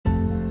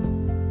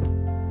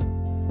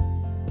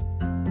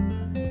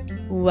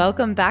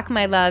Welcome back,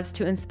 my loves,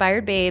 to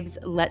Inspired Babes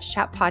Let's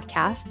Chat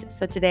podcast.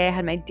 So today I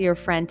had my dear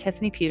friend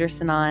Tiffany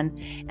Peterson on,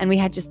 and we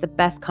had just the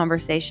best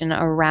conversation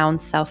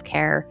around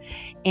self-care.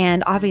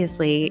 And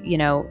obviously,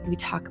 we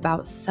talk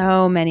about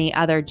so many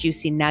other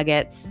juicy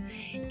nuggets,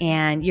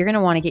 and you're going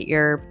to want to get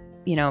your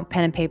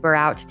pen and paper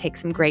out to take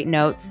some great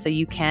notes so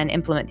you can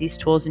implement these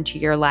tools into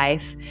your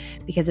life,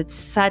 because it's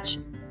such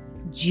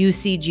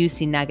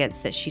juicy nuggets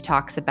that she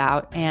talks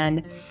about.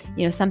 And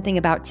something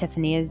about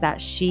Tiffany is that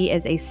she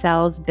is a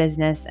sales,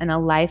 business, and a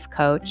life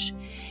coach.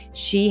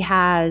 She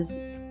has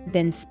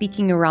been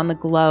speaking around the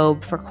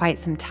globe for quite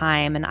some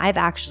time, and I've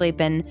actually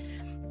been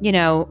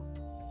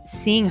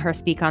seeing her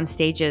speak on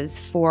stages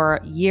for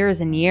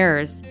years and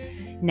years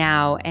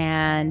now,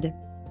 and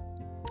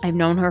I've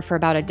known her for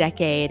about a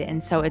decade.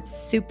 And so it's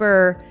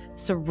super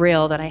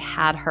surreal that I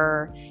had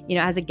her,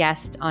 as a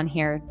guest on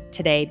here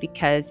today,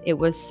 because it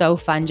was so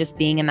fun just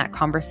being in that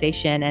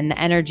conversation, and the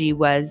energy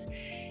was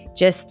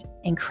just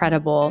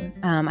incredible.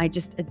 I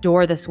just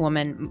adore this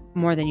woman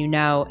more than you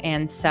know.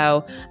 And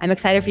so I'm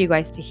excited for you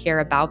guys to hear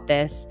about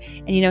this.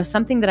 And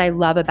something that I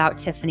love about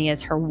Tiffany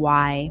is her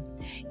why.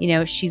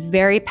 She's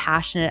very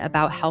passionate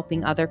about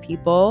helping other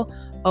people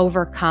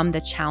overcome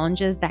the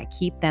challenges that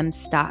keep them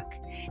stuck.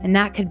 And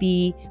that could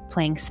be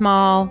playing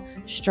small,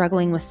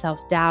 struggling with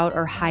self-doubt,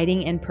 or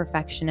hiding in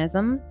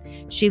perfectionism.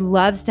 She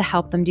loves to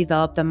help them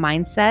develop the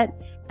mindset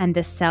and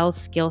the sales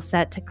skill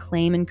set to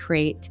claim and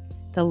create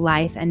the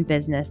life and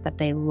business that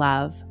they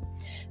love.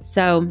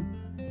 So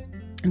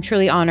I'm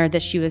truly honored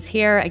that she was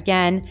here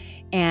again.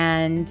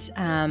 And,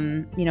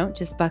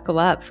 just buckle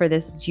up for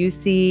this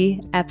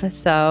juicy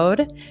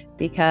episode,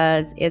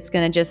 because it's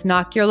going to just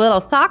knock your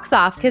little socks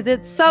off because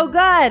it's so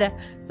good.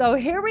 So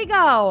here we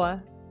go.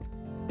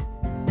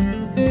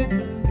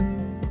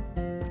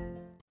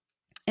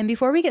 And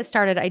before we get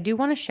started, I do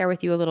want to share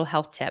with you a little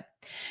health tip.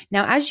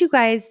 Now, as you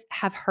guys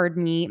have heard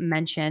me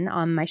mention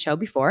on my show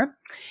before,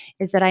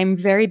 is that I'm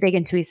very big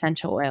into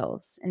essential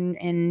oils.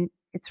 And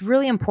it's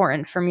really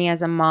important for me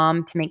as a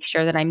mom to make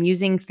sure that I'm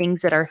using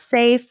things that are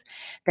safe,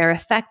 they're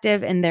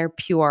effective, and they're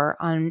pure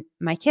on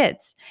my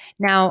kids.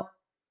 Now,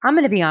 I'm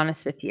going to be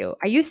honest with you.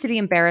 I used to be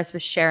embarrassed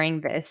with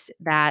sharing this,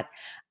 that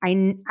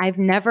I've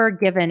never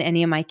given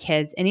any of my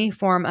kids any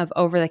form of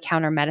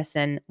over-the-counter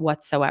medicine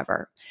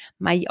whatsoever.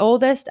 My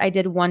oldest, I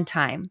did one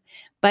time.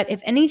 But if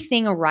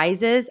anything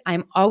arises,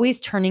 I'm always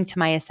turning to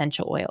my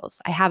essential oils.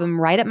 I have them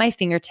right at my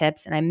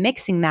fingertips, and I'm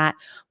mixing that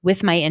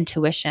with my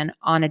intuition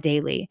on a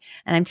daily.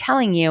 And I'm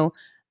telling you,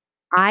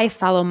 I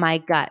follow my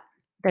gut.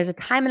 There's a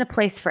time and a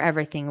place for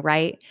everything,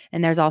 right?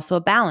 And there's also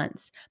a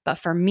balance. But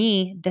for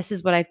me, this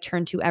is what I've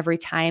turned to every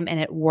time, and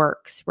it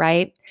works,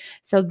 right?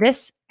 So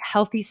this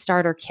healthy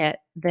starter kit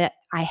that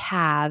I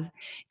have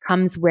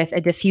comes with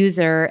a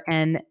diffuser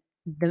and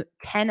the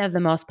 10 of the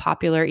most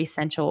popular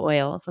essential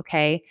oils,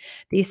 okay?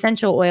 The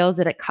essential oils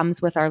that it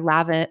comes with are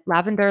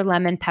lavender,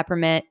 lemon,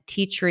 peppermint,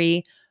 tea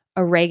tree,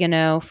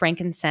 oregano,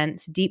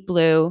 frankincense, deep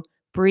blue,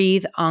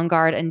 breathe, On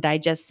Guard, and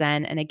Digest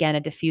Zen, and again,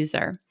 a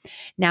diffuser.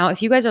 Now,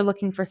 if you guys are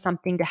looking for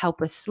something to help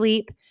with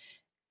sleep,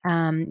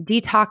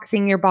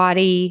 detoxing your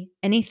body,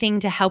 anything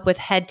to help with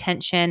head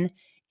tension,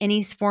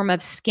 any form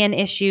of skin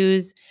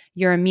issues,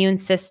 your immune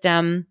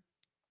system,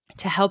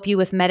 to help you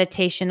with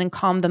meditation and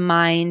calm the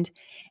mind,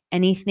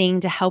 anything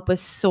to help with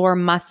sore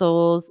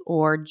muscles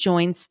or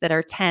joints that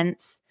are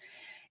tense,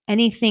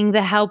 anything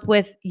to help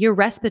with your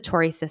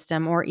respiratory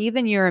system or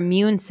even your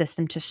immune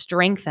system to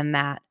strengthen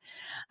that.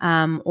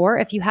 Or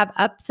if you have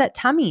upset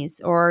tummies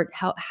or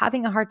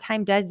having a hard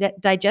time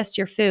digest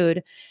your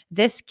food,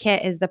 this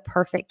kit is the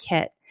perfect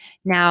kit.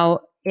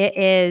 Now, it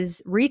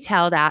is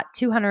retailed at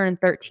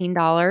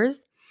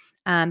 $213,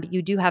 but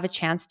you do have a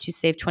chance to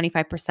save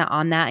 25%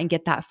 on that and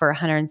get that for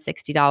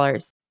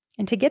 $160.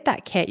 And to get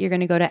that kit, you're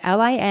going to go to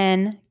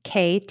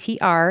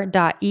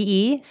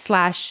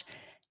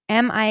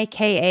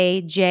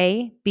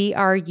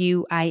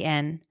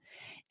linktr.ee/MIKAJBRUIN.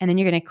 And then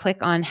you're going to click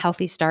on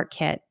Healthy Start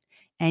Kit,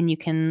 and you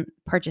can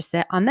purchase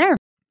it on there.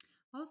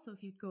 Also,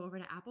 if you go over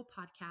to Apple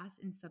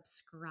Podcasts and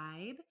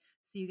subscribe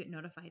so you get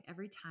notified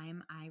every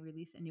time I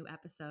release a new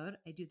episode.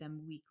 I do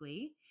them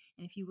weekly.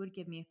 And if you would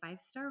give me a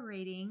 5-star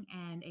rating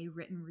and a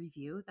written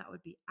review, that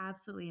would be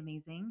absolutely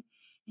amazing.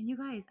 And you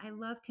guys, I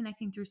love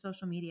connecting through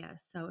social media.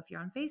 So if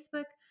you're on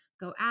Facebook,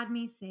 go add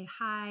me, say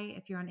hi.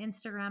 If you're on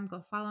Instagram,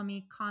 go follow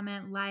me,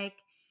 comment, like,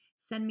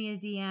 send me a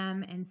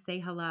DM, and say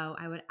hello.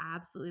 I would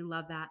absolutely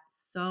love that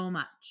so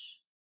much.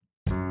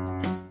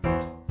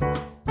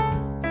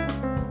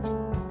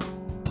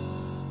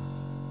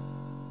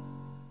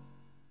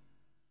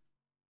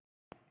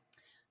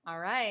 All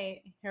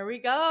right, here we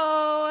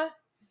go.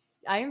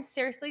 I'm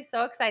seriously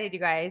so excited, you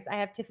guys. I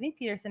have Tiffany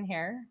Peterson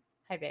here.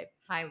 Hi, babe.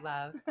 Hi,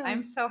 love.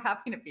 I'm so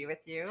happy to be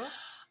with you.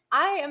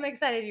 I am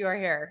excited you are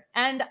here.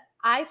 And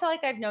I feel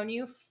like I've known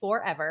you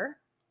forever.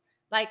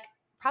 Like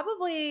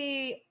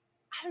probably,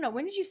 I don't know,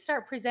 when did you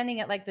start presenting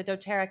at like the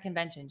doTERRA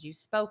conventions? You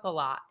spoke a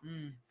lot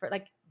for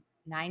like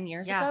 9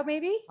 years ago,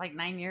 maybe? Like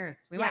 9 years.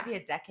 We might be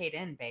a decade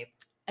in, babe.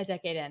 A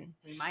decade in.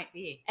 We might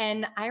be.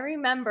 And I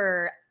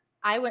remember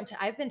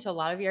I've been to a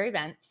lot of your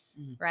events,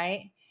 Mhm.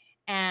 right?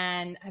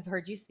 And I've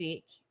heard you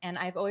speak, and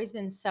I've always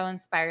been so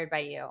inspired by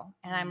you.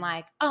 And I'm Mm.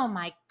 like, oh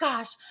my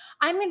gosh,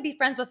 I'm going to be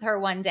friends with her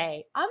one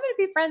day. I'm going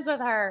to be friends with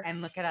her.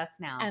 And look at us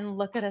now. And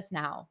look at us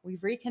now. We've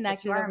But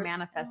reconnected you are a over.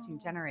 manifesting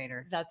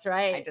generator. That's I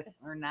right. just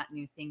learned that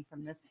new thing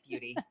from this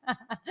beauty.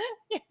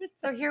 You're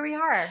So here we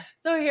are.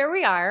 so here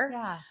we are.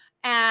 Yeah.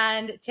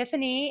 And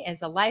Tiffany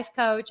is a life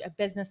coach, a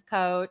business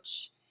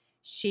coach.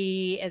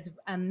 She is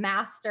a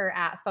master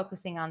at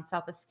focusing on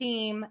self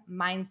esteem,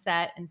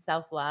 mindset, and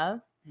self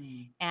love.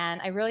 Mm.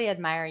 And I really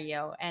admire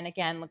you. And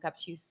again, look up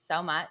to you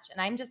so much. And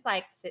I'm just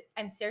like,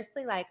 I'm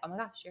seriously like, oh my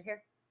gosh, you're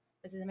here.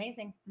 This is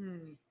amazing.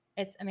 Mm.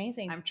 It's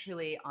amazing. I'm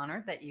truly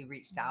honored that you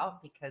reached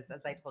out because,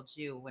 as I told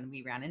you, when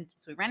we ran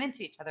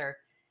into each other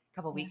a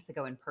couple weeks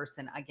ago in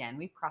person. Again,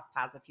 we've crossed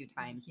paths a few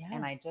times,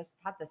 and I Yes. just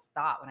had this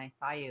thought when I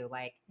saw you,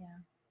 like, Yeah.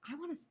 I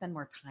want to spend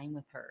more time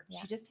with her. Yeah.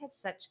 She just has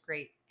such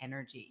great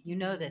energy. You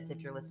know this if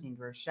you're listening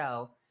to her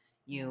show.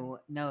 You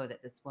know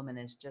that this woman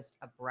is just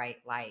a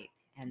bright light.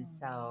 And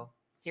so,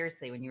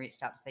 seriously, when you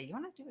reached out to say, you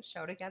want to do a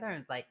show together? I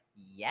was like,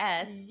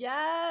 yes.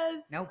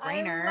 Yes. No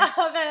brainer.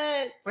 I love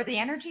it. Where the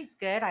energy's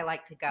good, I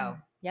like to go.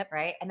 Yep.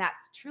 Right. And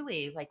that's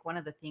truly like one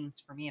of the things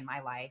for me in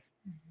my life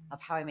of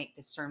how I make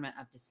discernment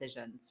of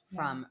decisions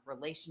from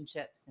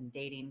relationships and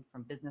dating,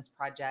 from business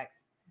projects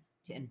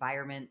to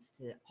environments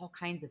to all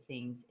kinds of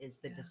things, is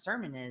the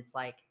discernment is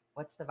like,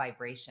 what's the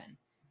vibration,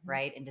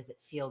 right? And does it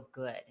feel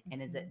good?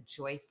 And is it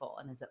joyful?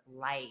 And is it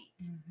light?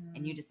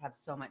 And you just have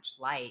so much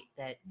light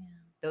that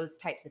those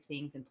types of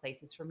things and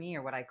places for me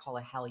are what I call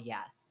a hell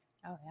yes.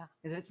 Oh, yeah.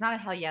 Because if it's not a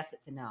hell yes,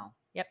 it's a no.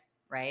 Yep.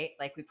 Right?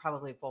 Like we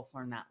probably both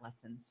learned that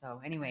lesson.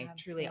 So anyway,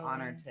 truly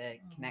honored to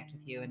connect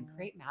with you and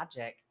create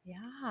magic.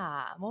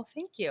 Yeah. Well,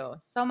 thank you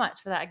so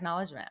much for that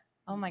acknowledgement.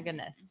 Oh my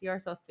goodness. You are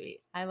so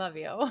sweet. I love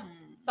you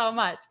so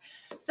much.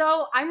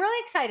 So I'm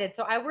really excited.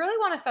 So I really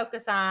want to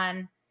focus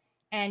on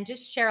and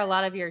just share a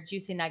lot of your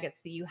juicy nuggets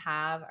that you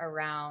have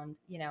around,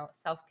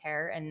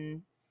 self-care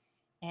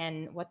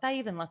and what that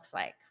even looks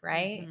like,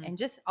 right? And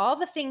just all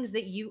the things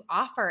that you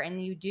offer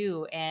and you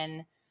do.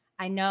 And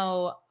I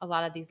know a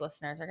lot of these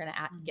listeners are going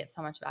to get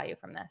so much value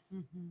from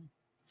this.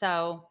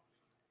 So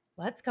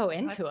let's go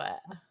into it.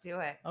 Let's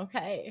do it.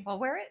 Okay. Well,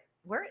 where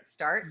it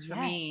starts for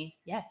me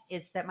Yes.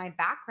 is that my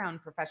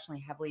background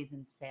professionally heavily is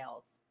in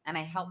sales. And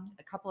I helped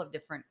a couple of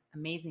different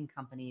amazing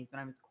companies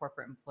when I was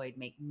corporate employed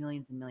make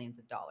millions and millions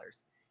of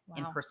dollars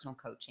in personal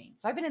coaching.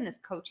 So I've been in this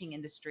coaching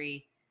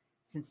industry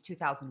since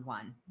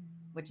 2001,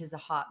 which is a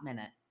hot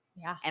minute.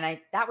 Yeah. And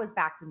that was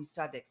back when you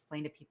started to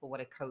explain to people what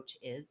a coach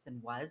is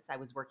and was. I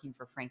was working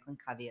for Franklin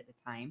Covey at the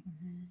time,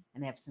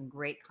 and they have some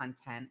great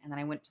content. And then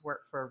I went to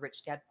work for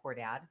Rich Dad Poor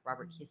Dad,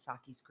 Robert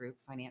Kiyosaki's group,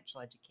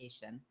 Financial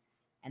Education,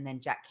 and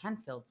then Jack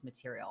Canfield's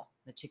material,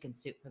 The Chicken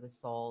Soup for the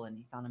Soul, and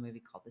he's on a movie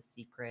called The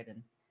Secret,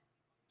 and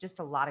just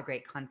a lot of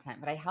great content.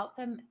 But I helped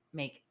them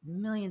make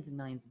millions and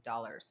millions of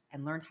dollars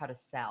and learned how to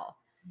sell.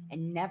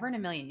 And never in a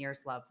million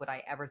years, love, would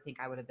I ever think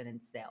I would have been in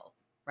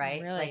sales.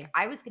 Right? Really? Like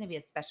I was going to be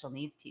a special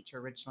needs teacher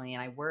originally,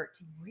 and I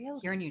worked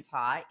here in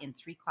Utah in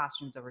 3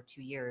 classrooms over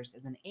 2 years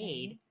as an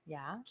aide.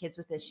 Yeah. Kids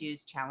with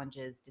issues,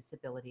 challenges,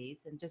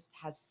 disabilities, and just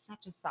had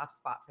such a soft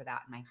spot for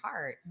that in my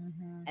heart.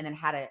 And then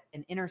had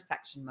an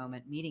intersection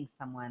moment meeting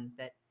someone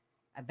that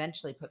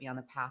eventually put me on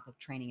the path of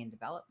training and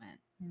development.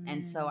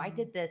 And so I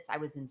did this. I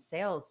was in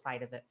sales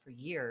side of it for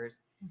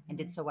years and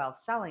did so well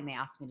selling. They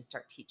asked me to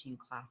start teaching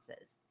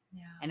classes.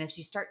 Yeah. And if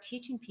you start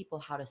teaching people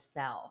how to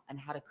sell and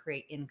how to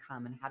create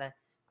income and how to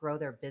grow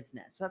their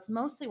business. So that's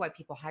mostly why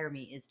people hire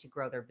me, is to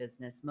grow their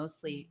business,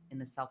 mostly in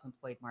the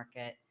self-employed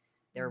market.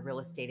 They're a real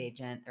estate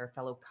agent, they're a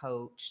fellow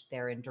coach,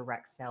 they're in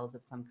direct sales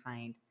of some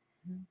kind.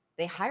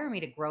 They hire me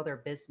to grow their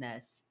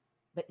business,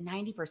 but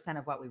 90%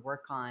 of what we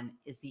work on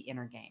is the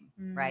inner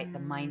game, right? The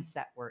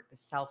mindset work, the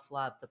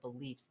self-love, the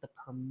beliefs, the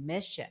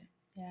permission.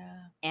 Yeah.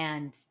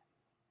 And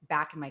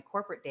back in my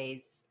corporate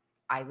days,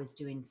 I was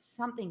doing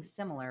something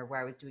similar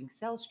where I was doing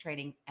sales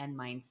training and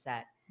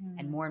mindset.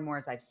 And more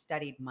as I've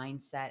studied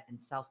mindset and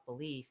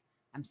self-belief,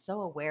 I'm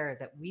so aware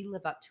that we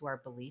live up to our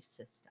belief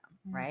system,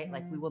 right?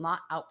 Like we will not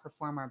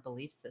outperform our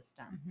belief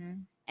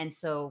system. And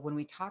so when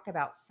we talk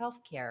about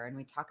self-care and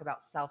we talk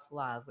about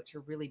self-love, which are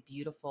really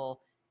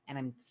beautiful, and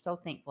I'm so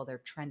thankful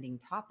they're trending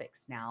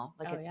topics now.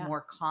 Like it's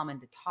more common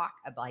to talk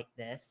about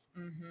this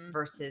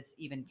versus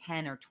even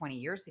 10 or 20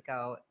 years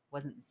ago, it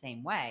wasn't the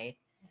same way.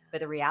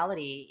 But the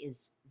reality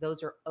is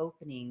those are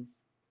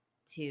openings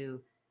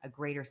to a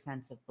greater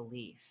sense of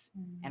belief.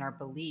 And our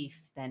belief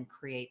then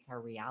creates our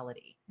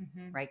reality,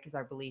 right? Because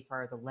our belief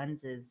are the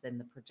lenses and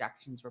the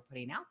projections we're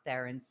putting out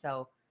there. And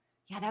so,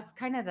 that's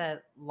kind of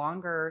the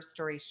longer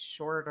story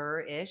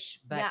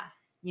shorter-ish. But,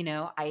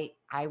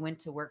 I went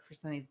to work for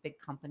some of these big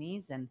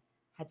companies and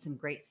had some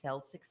great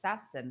sales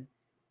success and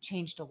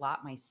changed a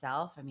lot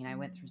myself. I mean, I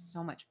went through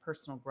so much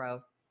personal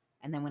growth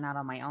and then went out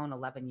on my own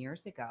 11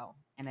 years ago.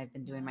 And I've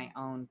been doing my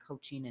own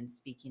coaching and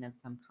speaking of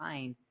some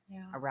kind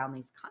around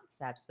these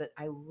concepts. But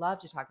I love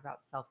to talk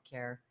about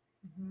self-care.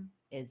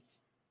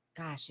 It's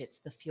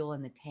the fuel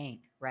in the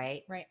tank,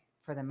 right? Right.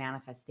 for the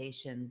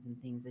manifestations and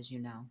things, as you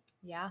know.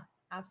 Yeah,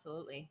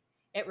 absolutely.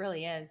 It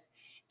really is.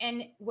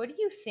 And what do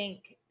you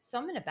think? So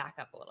I'm going to back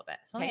up a little bit.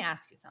 So let me Okay.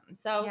 ask you something.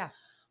 So, Yeah.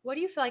 what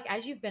do you feel like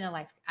as you've been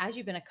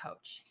a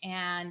coach,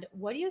 and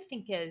what do you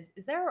think is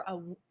there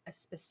a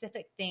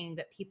specific thing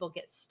that people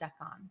get stuck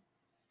on?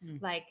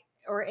 Mm. Like,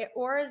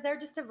 or is there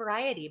just a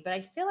variety? But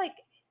I feel like,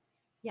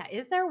 yeah,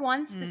 is there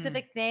one Mm.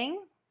 specific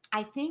thing?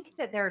 I think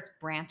that there's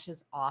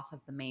branches off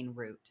of the main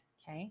root,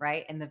 Okay.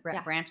 right? And the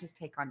Yeah. branches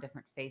take on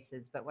different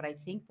faces. But what I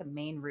think the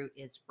main root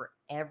is for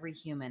every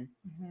human.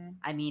 Mm-hmm.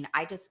 I mean,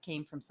 I just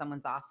came from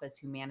someone's office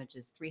who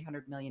manages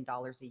 $300 million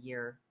a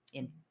year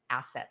in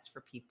assets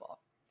for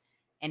people.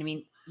 And I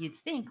mean, you'd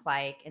think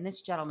like, and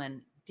this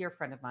gentleman, dear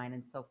friend of mine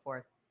and so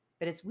forth,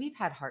 but as we've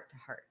had heart to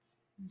hearts,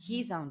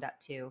 he's owned up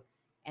to.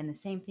 And the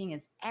same thing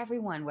is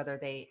everyone, whether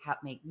they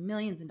make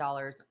millions of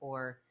dollars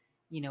or,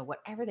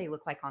 whatever they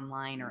look like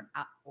online or,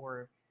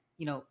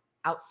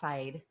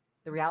 outside,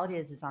 the reality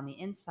is on the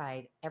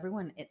inside,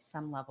 everyone at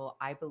some level,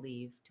 I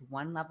believe to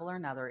one level or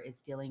another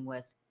is dealing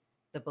with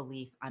the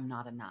belief I'm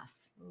not enough.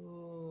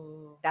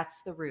 Ooh.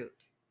 That's the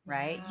root,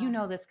 right? Yeah. You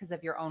know this because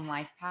of your own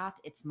life Yes. path.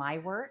 It's my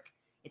work.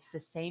 It's the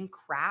same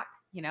crap,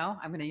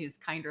 I'm going to use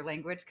kinder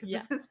language because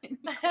Yeah. this has been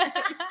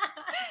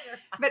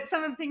but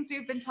some of the things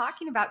we've been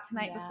talking about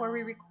tonight before we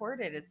Yeah.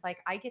 recorded, it's like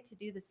I get to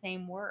do the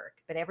same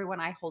work, but everyone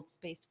I hold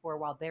space for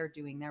while they're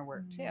doing their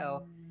work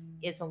too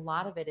is a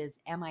lot of it is,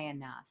 am I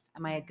enough?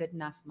 Am I a good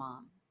enough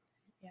mom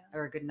Yeah.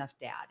 or a good enough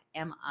dad?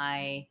 Am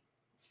I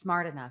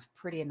smart enough,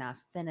 pretty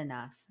enough, thin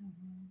enough?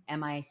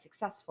 Am I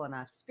successful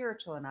enough,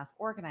 spiritual enough,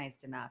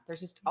 organized enough?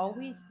 There's just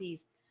always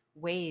these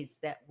ways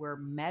that we're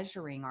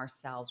measuring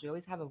ourselves. We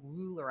always have a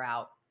ruler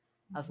out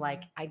of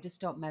like, I just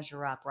don't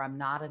measure up, or I'm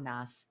not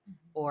enough,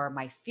 or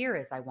my fear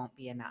is I won't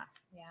be enough.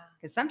 Yeah.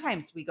 Because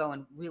sometimes we go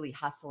and really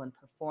hustle and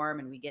perform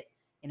and we get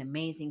in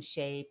amazing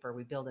shape or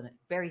we build a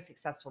very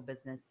successful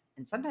business.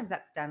 And sometimes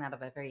that's done out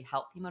of a very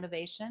healthy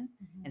motivation.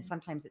 And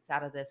sometimes it's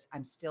out of this,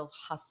 I'm still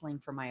hustling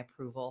for my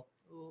approval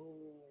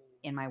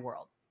in my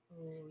world.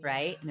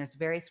 Right. And there's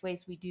various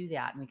ways we do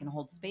that. And we can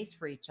hold space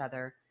for each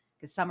other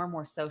because some are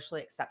more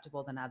socially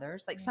acceptable than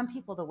others. Like some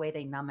people, the way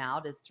they numb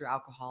out is through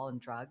alcohol and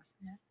drugs,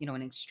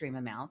 in extreme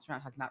amounts. We're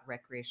not talking about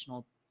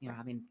recreational,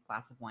 having a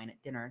glass of wine at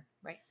dinner.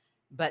 Right.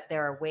 But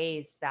there are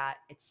ways that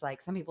it's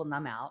like some people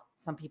numb out,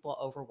 some people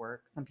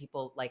overwork, some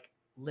people like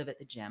live at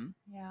the gym.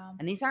 Yeah.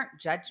 And these aren't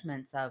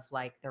judgments of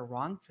like they're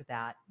wrong for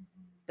that.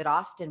 But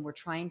often we're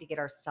trying to get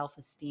our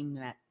self-esteem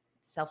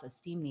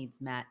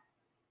needs met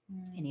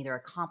in either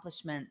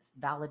accomplishments,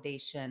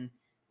 validation,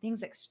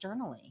 things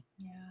externally.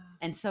 Yeah.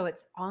 And so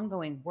it's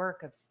ongoing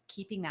work of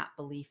keeping that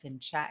belief in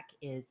check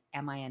is,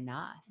 am I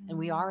enough? And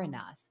we are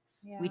enough.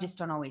 Yeah. We just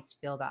don't always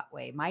feel that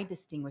way. My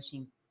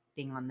distinguishing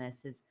thing on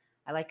this is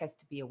I like us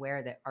to be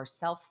aware that our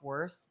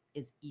self-worth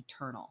is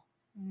eternal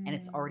and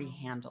it's already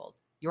handled.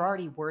 You're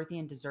already worthy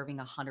and deserving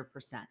 100%.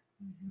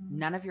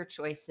 None of your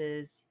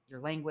choices, your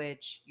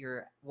language,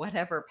 your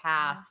whatever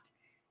past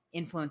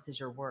influences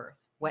your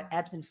worth. What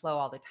ebbs and flow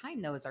all the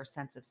time, though, is our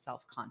sense of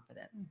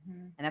self-confidence.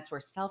 And that's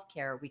where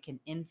self-care, we can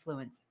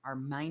influence our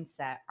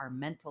mindset, our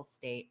mental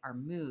state, our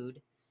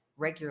mood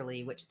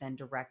regularly, which then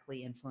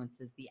directly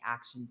influences the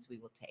actions we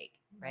will take,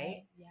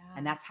 right? Yeah.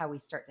 And that's how we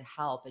start to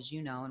help, as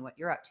you know, and what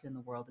you're up to in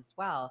the world as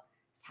well,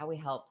 is how we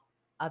help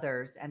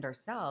others and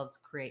ourselves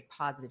create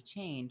positive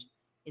change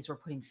is we're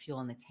putting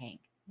fuel in the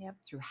tank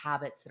through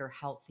habits that are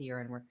healthier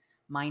and we're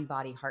mind,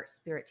 body, heart,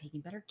 spirit,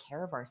 taking better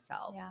care of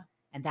ourselves. Yeah.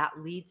 And that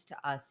leads to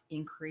us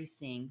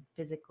increasing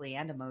physically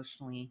and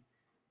emotionally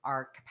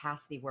our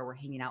capacity where we're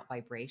hanging out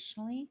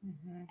vibrationally.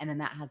 And then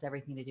that has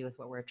everything to do with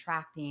what we're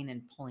attracting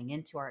and pulling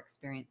into our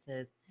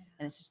experiences.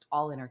 And it's just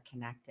all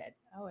interconnected.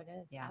 Oh, it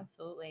is. Yeah.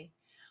 Absolutely.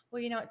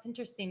 Well, it's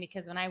interesting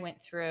because when I went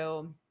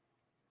through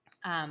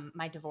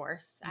my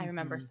divorce, I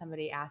remember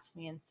somebody asked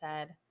me and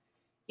said,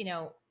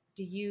 don't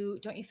you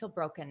feel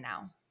broken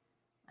now?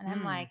 And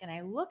I'm like, and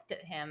I looked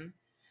at him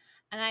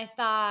and I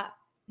thought,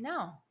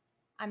 no,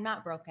 I'm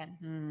not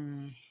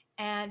broken.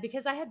 And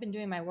because I had been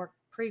doing my work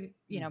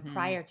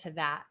prior to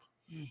that.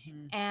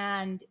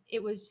 And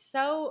it was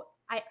so,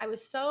 I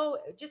was so,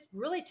 it just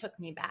really took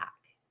me back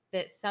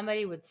that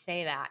somebody would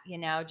say that,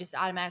 just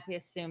automatically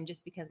assume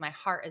just because my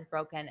heart is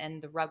broken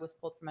and the rug was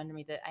pulled from under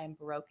me that I am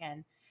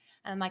broken.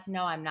 And I'm like,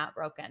 no, I'm not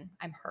broken.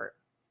 I'm hurt.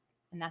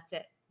 And that's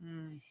it.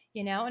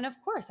 And of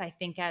course, I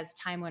think as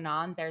time went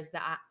on, there's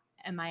the,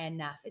 am I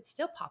enough? It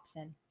still pops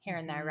in here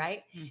and there.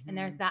 Right. And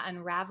there's that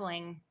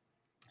unraveling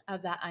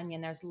of that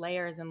onion. There's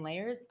layers and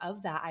layers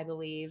of that, I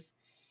believe.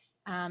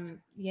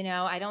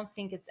 I don't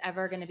think it's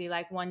ever going to be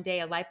like one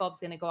day a light bulb's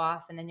going to go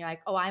off and then you're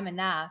like, oh, I'm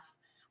enough.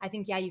 I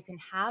think, you can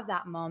have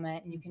that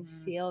moment and you can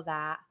feel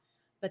that,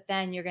 but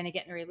then you're going to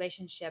get in a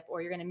relationship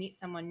or you're going to meet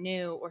someone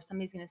new or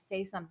somebody's going to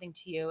say something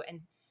to you and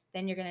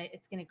then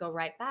it's going to go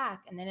right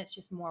back. And then it's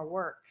just more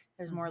work.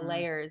 There's more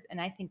layers. And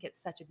I think it's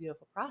such a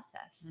beautiful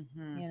process,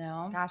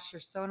 Gosh,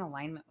 you're so in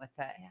alignment with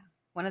it. Yeah.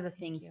 One of the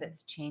things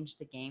that's changed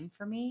the game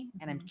for me,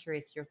 and I'm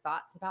curious your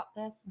thoughts about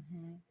this,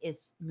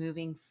 is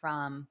moving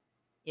from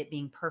it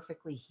being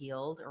perfectly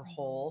healed or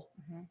whole.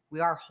 Mhm. We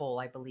are whole,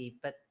 I believe,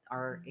 but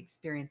our Mhm.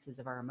 experiences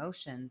of our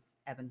emotions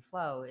ebb and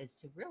flow is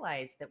to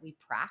realize that we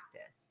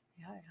practice,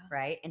 Yeah, yeah.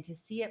 right? And to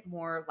see it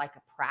more like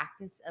a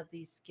practice of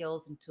these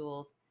skills and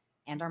tools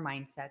and our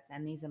mindsets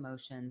and these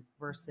emotions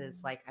versus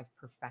Mhm. like I've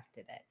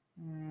perfected it,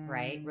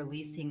 right?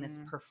 Releasing this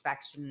Mm.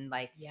 perfection,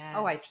 like,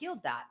 oh, I've Yes.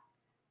 healed that.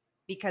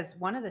 Because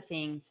one of the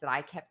things that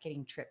I kept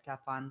getting tripped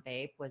up on,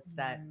 babe, was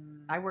that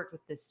Mm. I worked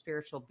with this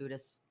spiritual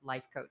Buddhist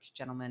life coach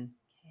gentleman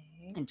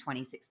Okay. in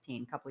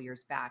 2016, a couple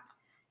years back.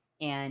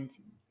 And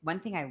one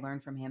thing I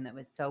learned from him that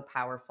was so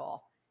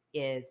powerful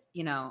is,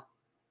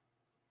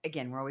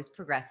 again, we're always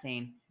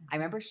progressing. I Mhm.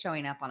 remember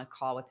showing up on a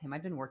call with him.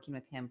 I'd been working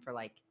with him for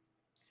like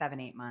 7,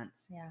 8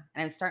 months. Yeah.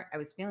 And I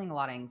was feeling a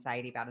lot of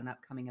anxiety about an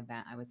upcoming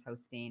event I was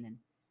hosting.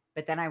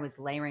 But then I was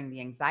layering the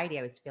anxiety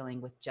I was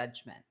feeling with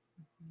judgment.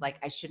 Like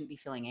Mhm. I shouldn't be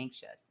feeling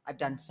anxious. I've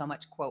done so Mhm.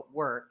 much quote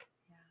work,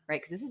 Yeah.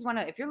 right? Because this is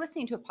if you're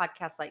listening to a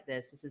podcast like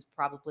this is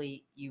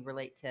probably you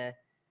relate to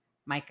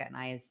Micah and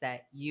I, is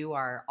that you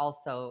are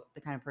also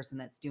the kind of person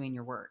that's doing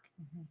your work.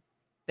 Mhm.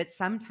 But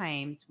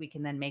sometimes we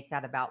can then make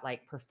that about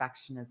like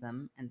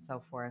perfectionism and so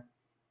Mhm. forth.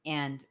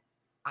 And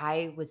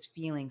I was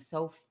feeling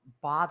so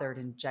bothered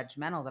and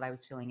judgmental that I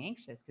was feeling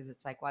anxious because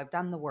it's like, well, I've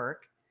done the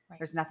work. Right.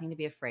 There's nothing to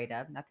be afraid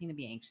of, nothing to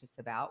be anxious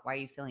about. Why are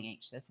you feeling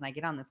anxious? And I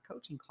get on this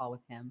coaching call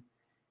with him.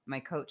 My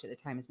coach at the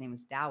time, his name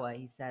was Dawa.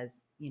 He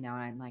says, and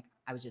I'm like,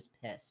 I was just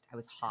pissed. I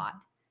was hot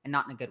and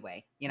not in a good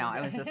way.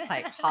 I was just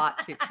like hot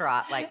to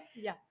trot, like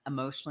Yeah.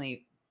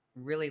 emotionally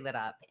really lit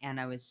up. And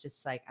I was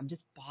just like, I'm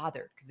just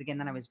bothered. Because again,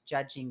 then I was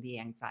judging the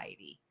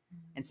anxiety.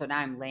 And so now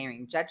I'm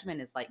layering. Judgment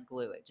is like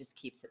glue, it just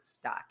keeps it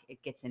stuck.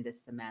 It gets into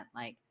cement.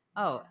 Like,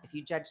 oh, if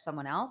you judge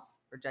someone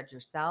else or judge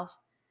yourself,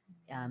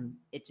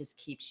 it just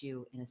keeps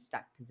you in a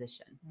stuck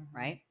position. Mhm.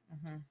 Right.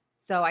 Mhm.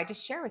 So I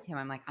just share with him,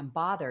 I'm like, I'm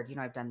bothered.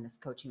 I've done this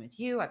coaching with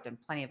you. I've done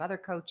plenty of other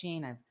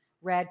coaching. I've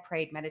read,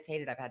 prayed,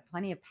 meditated. I've had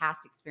plenty of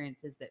past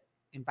experiences that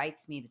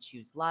invites me to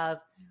choose love.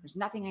 Yeah. There's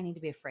nothing I need to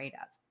be afraid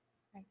of.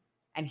 Right.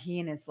 And he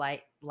in his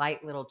light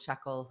little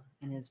chuckle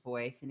in his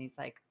voice, and he's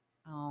like,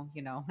 oh,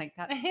 like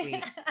that's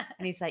sweet.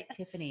 And he's like,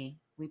 Tiffany,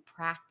 we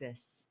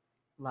practice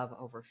love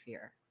over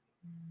fear.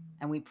 Mm.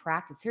 And we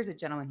practice. Here's a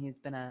gentleman who's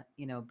been a,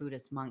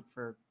 Buddhist monk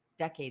for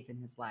decades in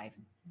his life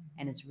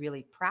and Mhm. has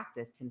really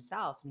practiced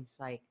himself. And he's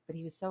like, but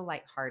he was so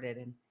lighthearted.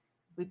 And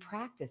we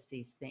practice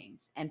these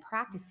things and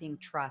practicing Yeah.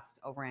 trust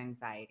over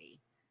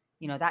anxiety.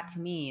 That to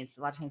Mhm. me is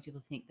a lot of times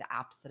people think the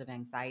opposite of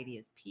anxiety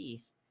is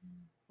peace.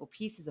 Mm. Well,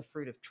 peace is a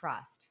fruit of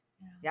trust.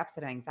 Yeah. The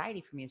opposite of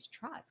anxiety for me is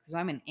trust. Because when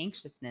I'm in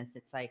anxiousness,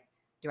 it's like,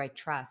 do I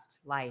trust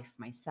life,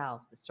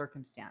 myself, the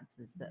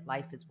circumstances, that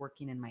life is Mm.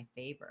 working in my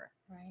favor?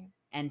 Right.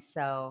 And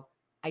so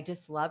I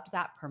just loved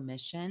that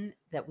permission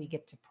that we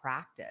get to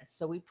practice.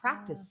 So we Yeah.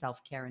 practice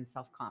self care and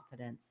self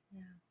confidence,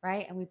 Yeah.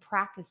 right? And we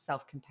practice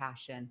self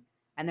compassion.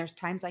 And there's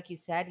times, like you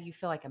said, you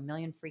feel like a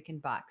million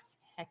freaking bucks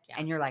Heck yeah.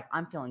 and you're like,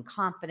 I'm feeling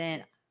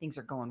confident. Yeah. Things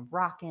are going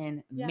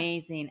rocking, Yeah.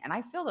 amazing. And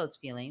I feel those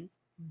feelings.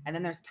 And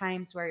then Mhm. there's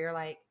times where you're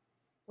like,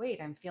 wait,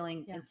 I'm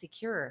feeling Yeah.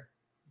 insecure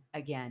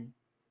again,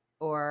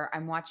 or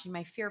I'm watching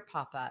my fear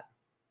pop up,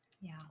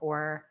 Yeah.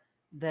 or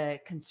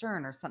the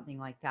concern or something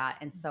like that.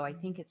 And so I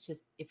think Mhm. it's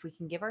just if we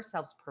can give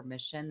ourselves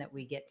permission that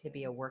we get to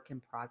be a work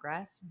in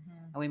progress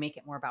Mhm. and we make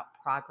it more about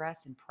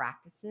progress and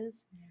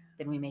practices, Yeah.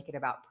 then we make it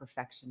about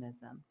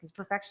perfectionism. Because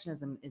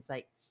perfectionism is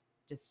like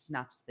just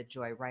snuffs the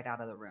joy right out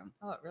of the room.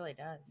 Oh, it really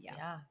does. Yeah.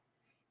 Yeah.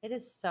 It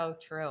is so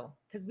true.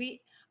 Because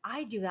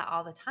I do that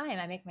all the time.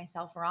 I make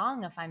myself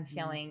wrong if I'm in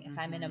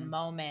a Mm-hmm.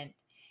 moment,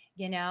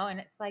 and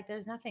it's like,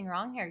 there's nothing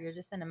wrong here. You're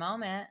just in a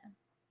moment,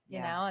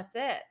 Yeah. it's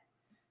it.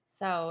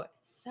 So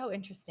it's so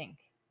interesting.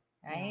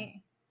 Yeah.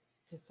 Right.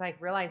 It's just like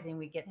realizing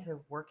we get Yeah.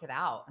 to work it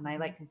out. And I Mhm.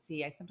 like to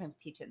see, I sometimes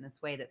teach it in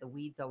this way that the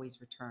weeds always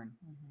return.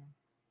 Mhm.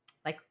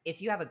 Like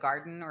if you have a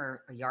garden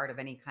or a yard of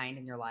any kind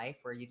in your life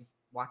where you just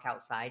walk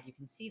outside, you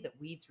can see that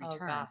weeds Oh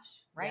return,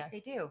 gosh. right? They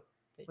Yes, do.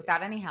 they do.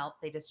 Without any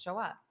help, they just show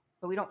up.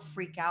 But we don't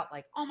freak Mhm. out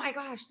like, oh my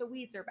gosh, the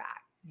weeds are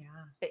back.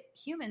 Yeah. But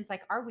humans,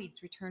 like our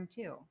weeds return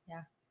too.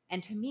 Yeah.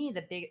 And to me,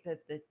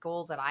 the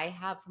goal that I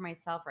have for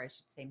myself, or I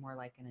should say more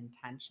like an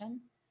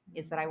intention,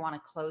 is that I Mhm. want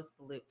to close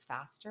the loop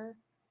faster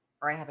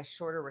or I have a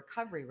shorter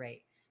recovery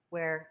rate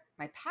where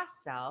my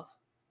past self,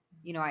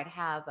 I'd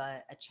have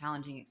a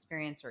challenging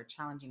experience or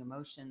challenging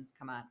emotions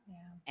come up.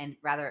 Yeah. And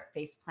rather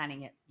face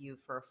planning it you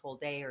for a full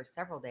day or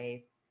several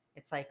days,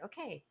 it's like,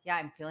 okay, yeah,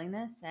 I'm feeling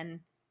this.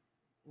 And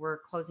we're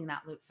closing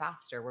that loop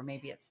faster, where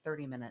maybe it's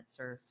 30 minutes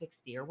or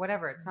 60 or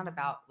whatever. It's not Mhm.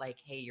 about like,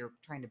 hey, you're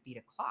trying to beat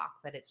a clock,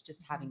 but it's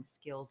just having Mhm.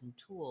 skills and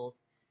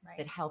tools that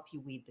Right. help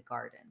you weed the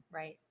garden.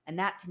 Right. And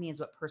that to me is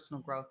what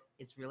personal growth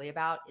is really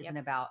about. Isn't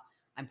Yep. about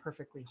I'm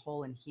perfectly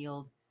whole and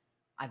healed.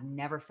 I've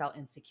never felt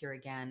insecure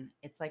again.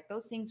 It's like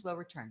those things will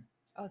return,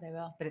 Oh, they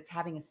will. but it's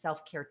having a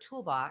self-care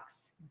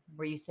toolbox Mhm.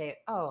 where you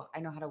say, oh, I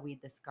know how to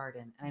weed this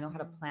garden and I know how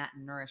to Mhm. plant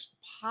and nourish the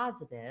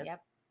positive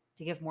Yep.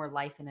 to give more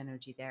life and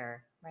energy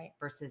there Right.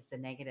 versus the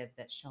negative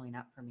that's showing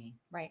up for me.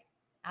 Right.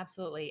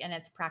 Absolutely. And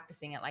it's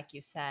practicing it, like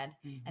you said.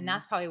 And Mm-hmm.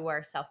 that's probably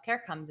where self care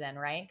comes in,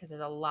 right? Because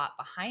there's a lot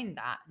behind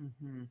that.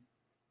 Mm-hmm.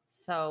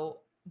 So,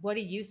 what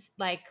do you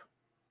like?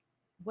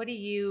 What do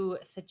you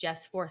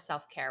suggest for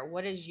self care?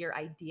 What is your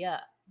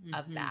idea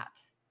of Hmm. that?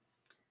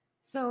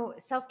 So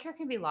self care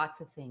can be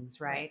lots of things,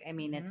 Right. right? I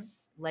mean, Hmm.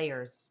 it's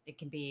layers. It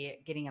can be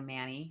getting a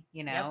mani,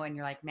 Yep. and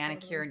you're like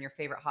manicure Totally. and your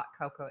favorite hot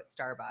cocoa at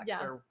Starbucks,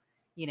 Yeah. or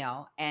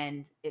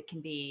and it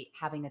can be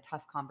having a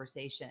tough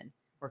conversation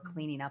or Mhm.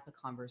 cleaning up a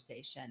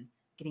conversation,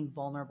 getting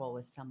vulnerable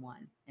with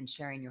someone and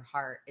sharing your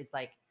heart is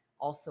like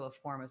also a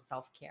form of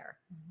self care,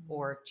 Mhm.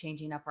 or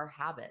changing up our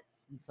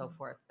habits and so Mhm.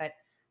 forth. But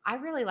I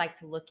really like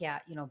to look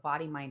at,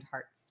 body, mind,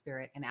 heart,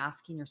 spirit, and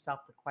asking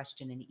yourself the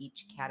question in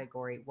each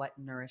category: what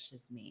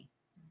nourishes me?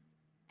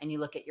 And you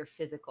look at your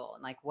physical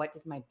and like, what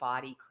does my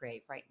body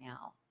crave right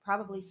now?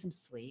 Probably some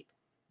sleep,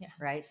 Yeah.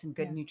 right? Some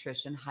good Yeah.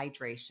 nutrition,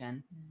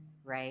 hydration, Mm.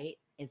 right?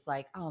 Is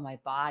like, oh, my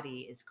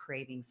body is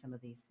craving some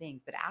of these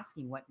things, but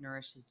asking what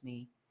nourishes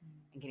me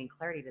and getting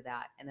clarity to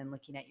that. And then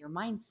looking at your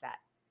mindset.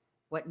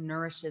 What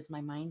nourishes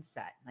my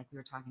mindset? Like we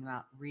were talking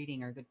about,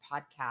 reading or good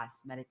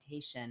podcasts,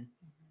 meditation,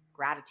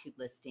 gratitude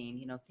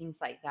listing,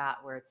 things like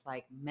that, where it's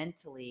like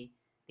mentally,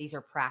 these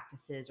are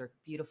practices or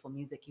beautiful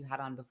music you had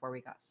on before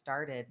we got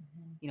started,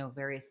 Mhm.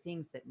 various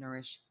things that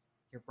nourish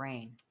your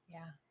brain.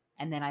 Yeah.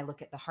 And then I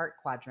look at the heart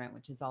quadrant,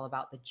 which is all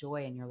about the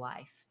joy in your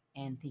life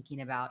and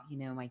thinking about,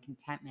 my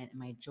contentment and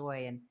my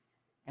joy,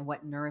 and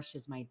what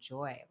nourishes my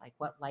joy, like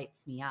what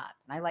lights me up.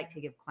 And I like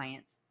to give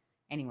clients,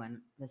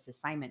 anyone, this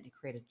assignment to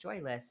create a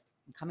joy list.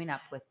 I'm coming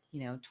up with,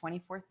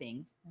 24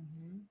 things.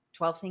 Mhm.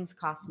 12 things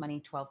cost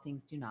money, 12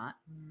 things do not.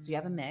 So you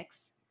have a Mm.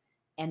 mix.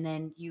 And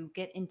then you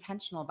get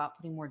intentional about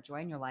putting more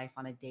joy in your life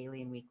on a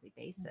daily and weekly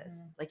basis.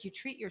 Mhm. Like you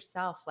treat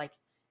yourself like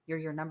you're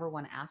your number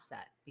one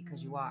asset,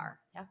 because you Mm.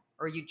 are. Yeah.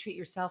 Or you treat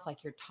yourself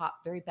like your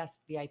top, very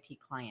best VIP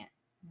client,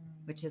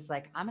 which is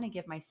like, I'm going to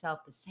give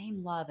myself the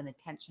same love and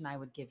attention I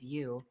would give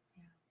you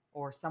Yeah.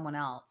 or someone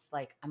else.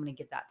 Like, I'm going to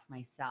give that to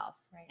myself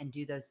Right. and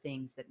do those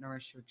things that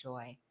nourish your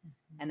joy.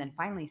 And then Mhm.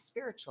 finally,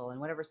 spiritual, and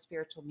whatever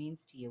spiritual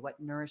means to you, what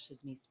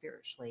nourishes me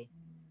spiritually.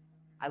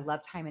 I Mm.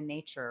 love time in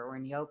nature or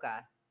in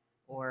yoga,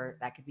 or Mhm.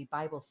 that could be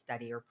Bible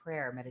study or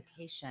prayer,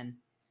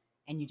 meditation.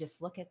 And you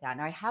just look at that.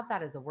 Now, I have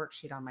that as a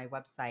worksheet on my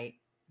website.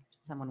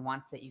 If someone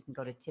wants it, you can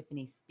go to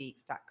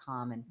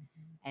tiffanyspeaks.com,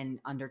 Mhm.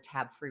 and under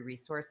tab free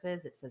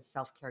resources, it says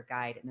self care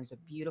guide. And there's a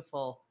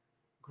beautiful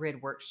grid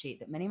worksheet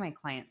that many of my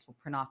clients will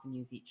print off and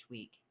use each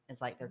week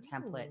as like their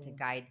template to Ooh.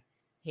 guide.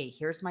 Hey,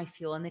 here's my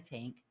fuel in the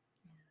tank,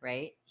 Yeah.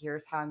 right?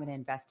 Here's how I'm going to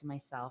invest in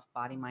myself,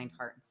 body, mind, Mhm.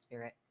 heart, and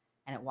spirit.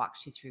 And it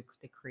walks you through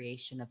the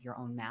creation of your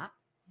own map.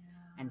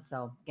 And Yeah.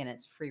 so, again,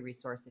 it's a free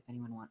resource if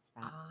anyone wants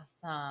that.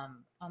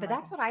 Awesome. Oh But my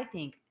that's what I gosh.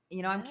 think.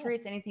 I'm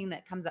curious, Yes. anything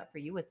that comes up for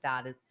you with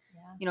that is,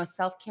 Yeah.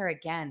 self care.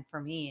 Again,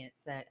 for me,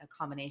 it's a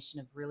combination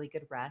of really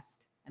good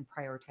rest and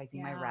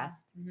prioritizing my Yeah.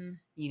 rest, Mhm.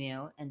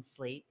 and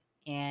sleep.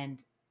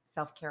 And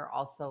self care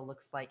also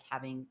looks like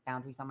having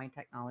boundaries on my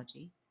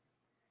technology.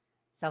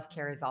 Self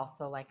care is Mhm.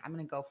 also like, I'm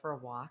going to go for a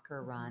walk or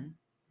a Mhm. run.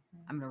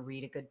 Mhm. I'm going to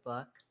read a good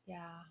book,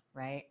 Yeah.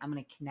 right? I'm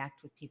going to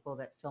connect with people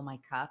that fill my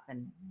cup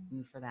and Mhm.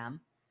 move for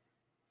them.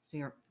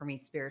 For me,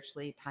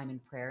 spiritually, time in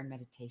prayer and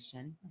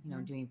meditation,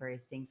 Mhm. doing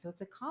various things. So it's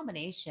a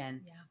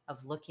combination Yeah.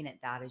 of looking at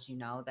that, as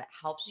that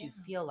helps you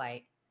Yeah. feel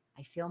like,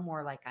 I feel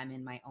more like I'm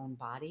in my own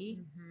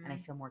body, and I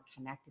Mhm. feel more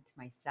connected to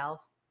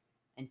myself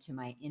and to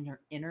my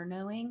inner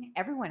knowing.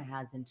 Everyone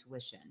has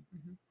intuition.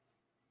 Mhm.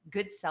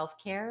 Good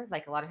self-care,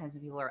 like a lot of times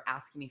when people are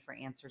asking me for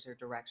answers or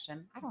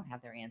direction, I don't Mhm.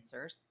 have their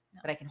answers,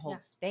 No. but I can Yeah.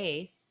 hold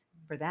space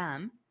for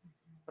them.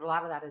 Mhm. But a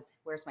lot of that is,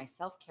 where's my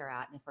self-care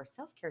at? And if our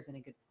self-care is in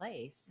a good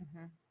place,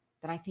 Mhm.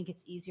 then I think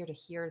it's easier to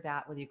hear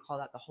that, whether you call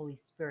that the Holy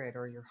Spirit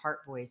or your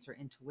heart voice or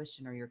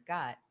intuition or your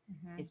gut,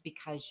 Mhm. is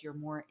because you're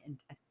more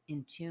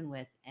in tune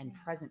with and Yeah.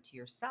 present to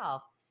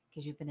yourself,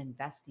 because you've been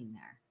investing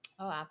there.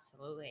 Oh,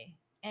 absolutely.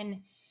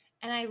 And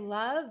I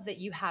love that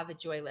you have a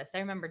joy list. I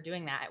remember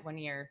doing that at one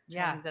of your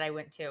Yeah. trainings that I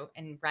went to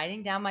and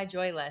writing down my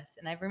joy list.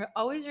 And I've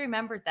always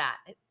remembered that.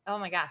 Oh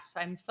my gosh. So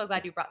I'm so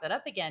glad you brought that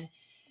up again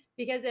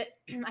because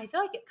I feel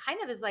like it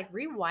kind of is like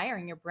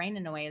rewiring your brain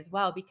in a way as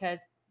well. Because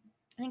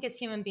I think as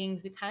human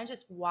beings, we kind of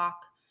just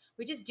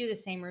we just do the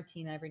same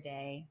routine every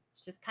day.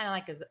 It's just kind of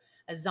like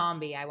a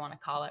zombie, I want to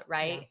call it, Yeah.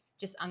 right?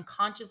 Just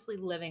unconsciously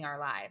living our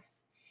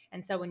lives.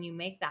 And so when you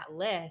make that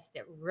list,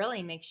 it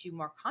really makes you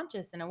more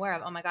conscious and aware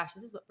of, oh my gosh,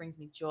 this is what brings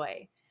me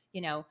joy,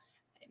 you know,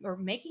 or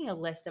making a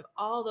list of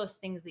all those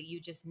things that you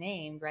just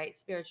named, right?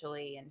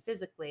 Spiritually and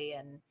physically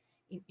and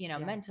Yeah.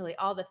 mentally,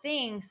 all the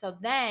things. So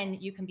then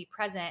you can be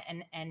present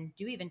and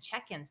do even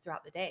check-ins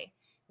throughout the day,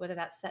 whether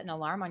that's set an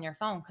alarm on your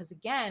phone. Because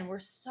again, we're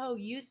so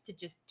used to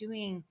just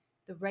doing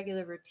the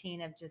regular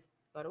routine of just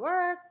go to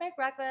work, make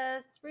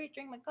breakfast, drink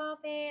my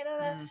coffee,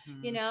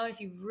 Hmm.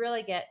 if you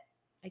really get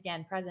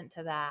again present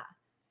to that,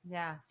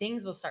 Yeah.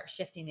 things will start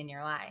shifting in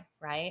your life,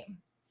 right?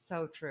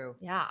 So true.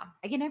 Yeah.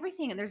 Again,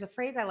 everything, and there's a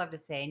phrase I love to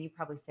say, and you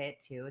probably say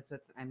it too. So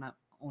I'm not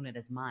own it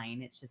as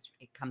mine. It's just,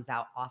 it comes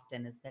out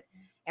often, is that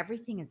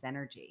everything is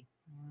energy.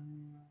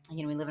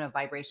 Mm. We live in a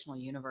vibrational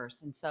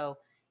universe. And so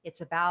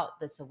it's about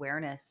this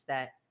awareness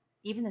that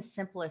even the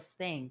simplest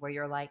thing where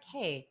you're like,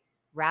 hey,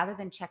 rather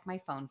than check my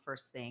phone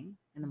first thing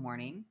in the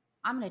morning,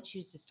 I'm going to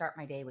choose to start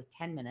my day with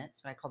 10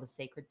 minutes, what I call the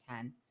sacred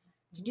 10,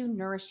 to do Ooh.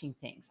 nourishing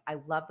things. I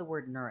love the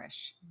word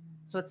nourish.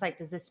 So it's like,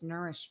 does this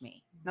nourish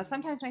me? Now,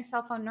 sometimes my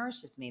cell phone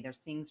nourishes me. There's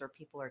things or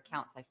people or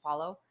accounts I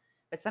follow,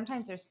 but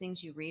sometimes there's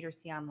things you read or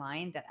see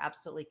online that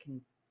absolutely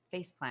can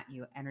faceplant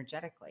you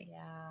energetically.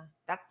 Yeah.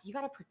 That's, you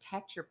got to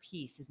protect your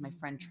peace, as my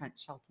friend Mhm. Trent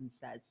Shelton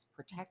says,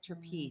 protect your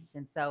Mhm. peace.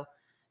 And so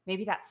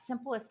maybe that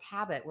simplest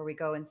habit where we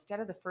go, instead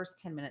of the first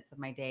 10 minutes of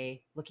my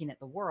day looking at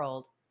the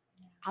world,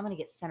 Yeah. I'm going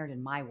to get centered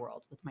in my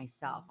world with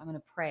myself. I'm going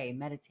to pray,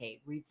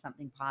 meditate, read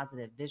something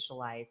positive,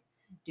 visualize,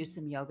 do Mhm.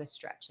 some yoga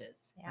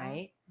stretches, Yeah.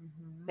 right?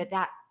 Mhm. But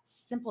that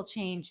simple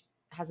change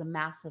has a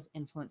massive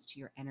influence to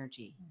your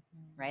energy,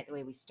 Mhm. right? The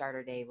way we start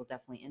our day will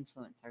definitely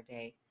influence our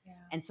day.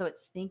 Yeah. And so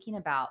it's thinking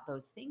about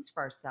those things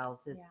for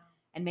ourselves is, Yeah.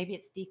 and maybe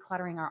it's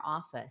decluttering our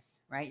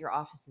office, right? Your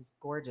office is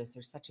gorgeous.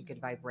 There's such a good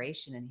Mhm.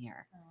 vibration in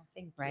here, Oh,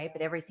 thank right?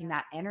 But you. everything, Yeah.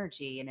 that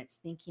energy, and it's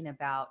thinking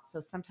about, so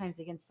sometimes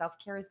again,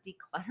 self-care is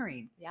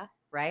decluttering, Yeah.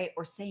 right?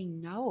 Or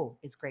saying no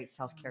is great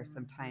self-care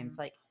sometimes, Mhm.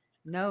 like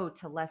no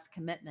to less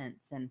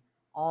commitments and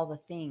all the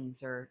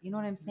things, or you know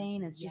what I'm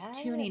saying? It's just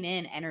tuning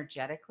in Yes.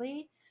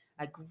 energetically.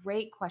 A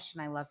great question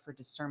I love for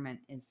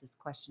discernment is this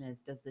question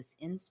is, does this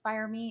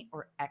inspire me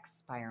or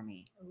expire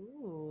me?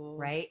 Ooh.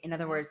 Right? In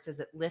other Yeah. words,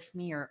 does it lift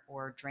me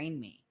or drain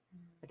me?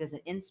 But does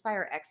it Mhm.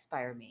 inspire,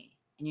 expire me?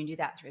 And you do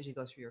that through, as you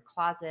go through your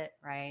closet,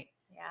 right?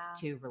 Yeah.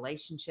 To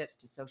relationships,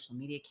 to social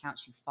media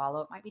accounts you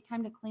follow. It might be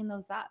time to clean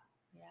those up.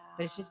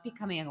 But it's just Yeah.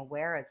 becoming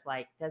aware as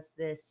like, does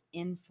this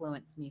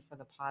influence me for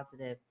the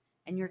positive?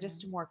 And you're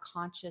just a Mhm. more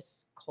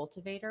conscious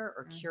cultivator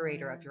or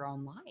curator of Mhm. your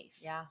own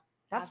life. Yeah.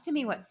 That's to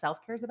me what Absolutely.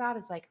 self care is about,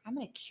 is like, I'm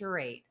going to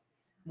curate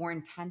more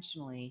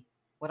intentionally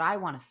what I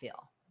want to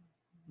feel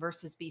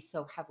versus be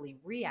so heavily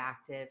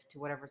reactive to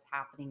whatever's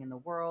happening in the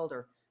world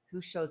or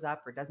who shows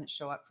up or doesn't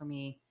show up for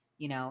me,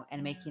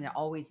 and making it Yeah.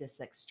 always this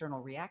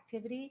external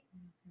reactivity,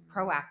 Mhm.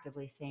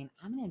 proactively saying,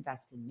 I'm going to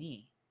invest in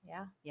me.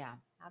 Yeah. Yeah.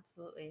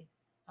 Absolutely.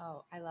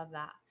 Oh, I love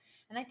that.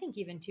 And I think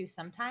even too,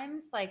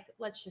 sometimes, like,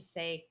 let's just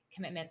say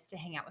commitments to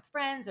hang out with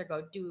friends or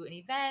go do an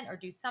event or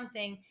do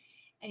something,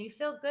 and you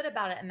feel good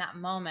about it in that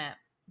moment.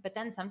 But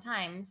then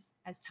sometimes,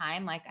 as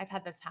time, like I've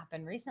had this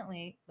happen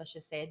recently, let's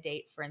just say a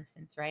date, for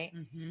instance, right?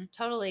 Mm-hmm.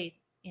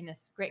 Totally in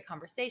this great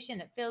conversation,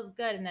 it feels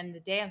good. And then the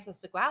day I'm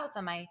supposed to go out with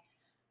them,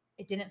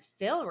 it didn't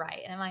feel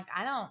right. And I'm like,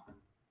 I don't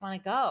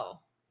want to go.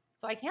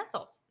 So I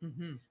canceled.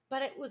 Mm-hmm.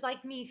 But it was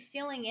like me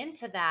feeling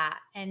into that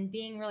and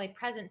being really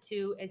present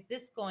to, is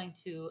this going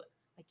to,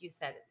 like you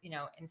said,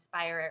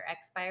 inspire or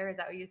expire? Is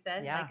that what you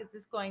said? Yeah. Like, is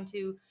this going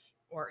to,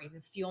 or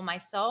even fuel my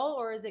soul,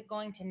 or is it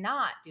going to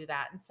not do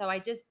that? And so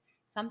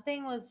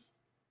something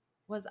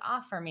was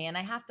off for me, and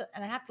I have to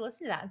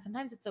listen to that. And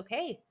sometimes it's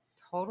okay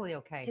Totally to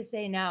okay.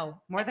 say no.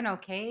 More than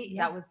okay.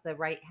 Yeah. That was the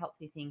right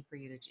healthy thing for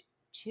you to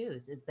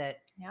choose, is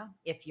that Yeah.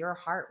 if your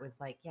heart was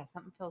like, yeah,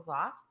 something feels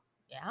off,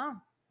 Yeah.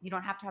 you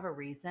don't have to have a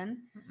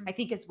reason. I Mm-mm.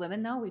 think as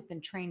women, though, we've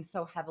been trained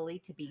so heavily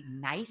to be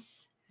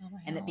nice, Oh,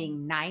 I and that know.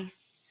 being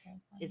nice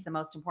is Seriously. the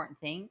most important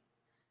thing.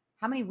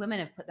 How many women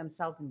have put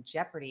themselves in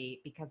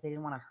jeopardy because they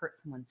didn't want to hurt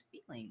someone's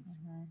feelings?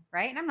 Mhm.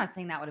 Right. And I'm not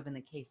saying that would have been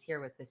the case here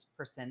with this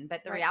person,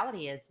 but the Right.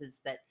 reality is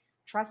that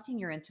trusting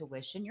your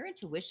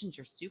intuition's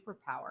your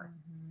superpower.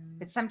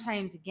 But Mhm.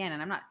 sometimes, again,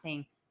 and I'm not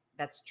saying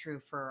that's true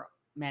for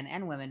men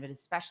and women, but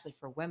especially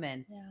for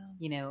women,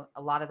 Yeah.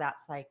 a lot of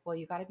that's like, well,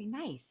 you got to be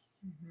nice.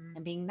 Mhm.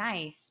 And being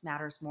nice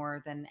matters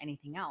more than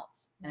anything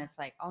else. And Yeah. it's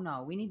like, oh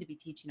no, we need to be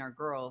teaching our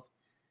girls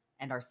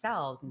and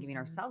ourselves and giving Mhm.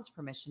 ourselves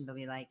permission to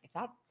be like, if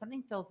that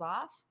something feels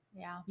off,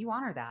 Yeah. you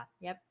honor that,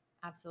 Yep.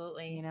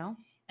 Absolutely. you know?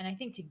 And I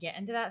think to get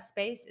into that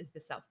space is the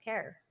self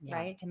care, Yeah.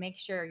 right? To make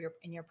sure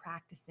you're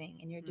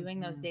practicing and you're doing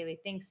those Hmm. daily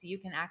things so you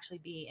can actually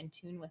be in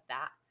tune with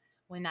that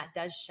when that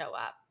does show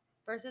up.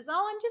 Versus,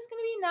 oh, I'm just going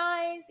to be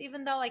nice,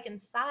 even though like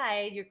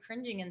inside you're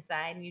cringing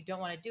inside and you don't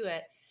want to do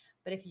it.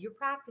 But if you're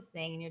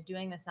practicing and you're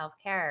doing the self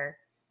care,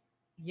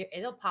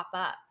 it'll pop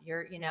up.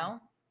 Yeah.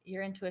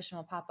 Your intuition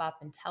will pop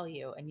up and tell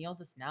you, and you'll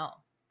just know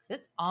because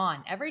it's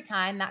on every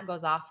time that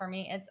goes off for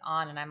me. It's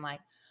on, and I'm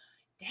like,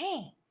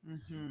 dang.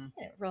 Hmm.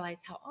 I didn't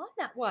realize how on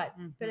that was,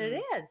 but it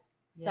Hmm. is.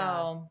 So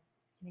Yeah.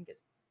 I think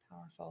it's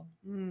powerful.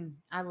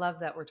 I love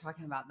that we're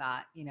talking Yeah. about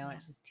that. Yeah.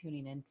 It's just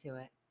tuning into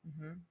it.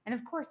 Mm-hmm. And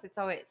of course, it's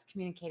always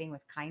communicating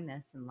with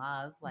kindness and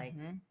love, like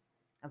Mm-hmm.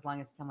 as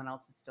long as someone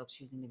else is still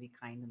choosing to be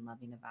kind and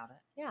loving about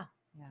it. Yeah,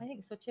 Yeah. I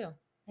think so too.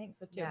 I think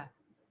so too. Yeah.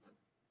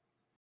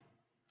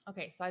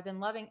 Okay, so I've been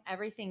loving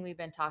everything we've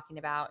been talking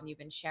about, and you've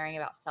been sharing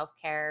about self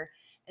care.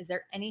 Is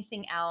there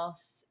anything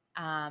else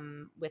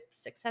with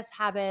success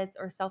habits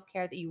or self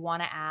care that you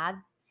want to add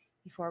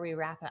before we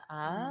wrap it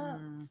up?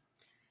 Mm.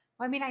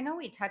 Well, I mean, I know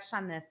we touched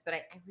on this, but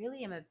I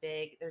really am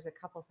there's a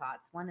couple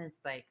thoughts. One is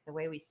like the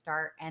way we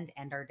start and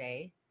end our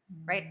day,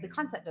 right? The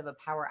concept of a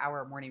power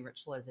hour morning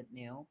ritual isn't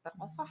new, but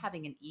also Mhm.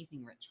 having an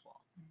evening ritual,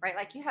 right?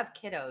 Like you have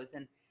kiddos,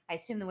 and I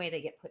assume the way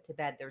they get put to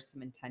bed, there's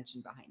some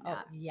intention behind Oh,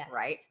 that,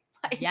 right? yes.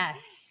 Like, Yes.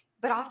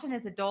 But often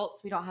as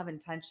adults, we don't have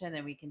intention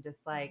and we can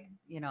just like,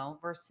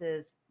 Mhm.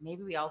 versus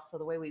maybe we also,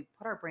 the way we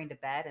put our brain to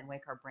bed and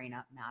wake our brain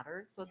up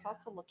matters. So it's Yeah.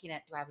 also looking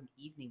at, do I have an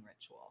evening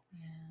ritual?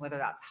 Whether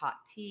Yeah. that's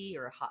hot tea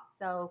or a hot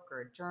soak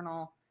or a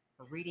journal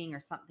or reading or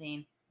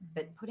something.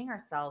 But Mhm. putting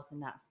ourselves in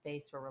that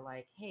space where we're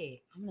like,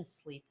 hey, I'm going to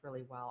sleep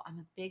really well. I'm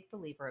a big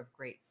believer of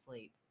great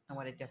sleep and Oh,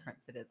 what a yeah.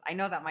 difference it is. I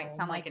know that might Oh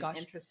sound my like an gosh.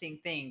 interesting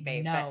thing,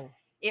 babe, but No.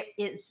 it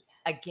is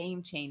a Yes.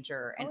 game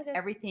changer. Oh, And it is.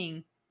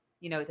 everything,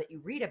 that you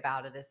read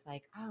about it is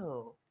like,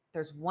 oh,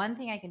 there's one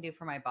thing I can do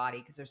for my body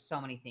because there's so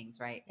many things,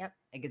 right? Yep.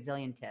 A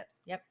gazillion tips.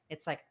 Yep.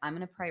 It's like I'm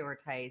going to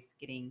prioritize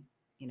getting,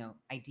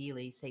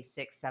 ideally say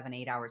 6, 7,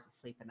 8 hours of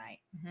sleep a night,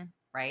 Mhm.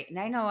 right? And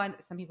I know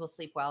some people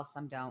sleep well,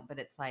 some don't, but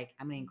it's like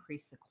I'm going to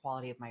increase the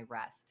quality of my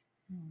rest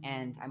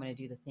and I'm going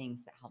to do the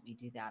things that help me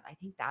do that. I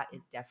think that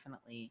is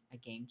definitely a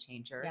game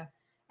changer. Yeah.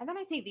 And then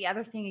I think the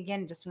other thing,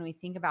 again, just when we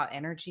think about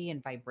energy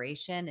and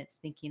vibration, it's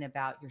thinking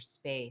about your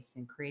space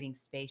and creating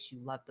space you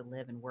love to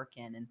live and work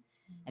in.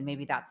 And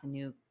maybe Mhm. that's a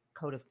new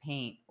coat of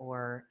paint,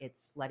 or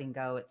it's letting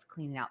go, it's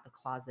cleaning out the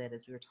closet,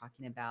 as we were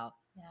talking about.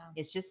 Yeah.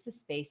 It's just the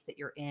space that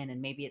you're in,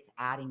 and maybe it's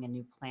adding a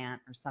new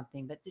plant or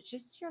something, but it's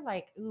just you're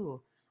like,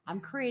 ooh, I'm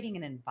Yeah. creating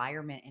an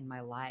environment in my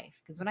life.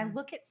 Because when I Mhm.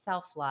 look at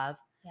self love,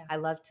 Yeah. I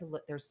love to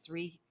look, there's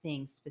three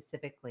things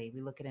specifically.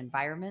 We look at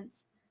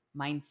environments,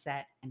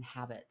 mindset, and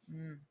habits.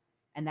 Mm.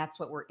 And that's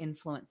what we're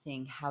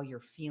influencing how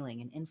you're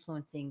feeling and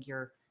influencing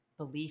your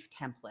belief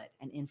template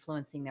and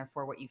influencing,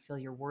 therefore, what you feel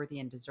you're worthy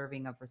and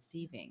deserving of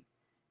receiving,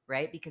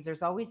 right? Because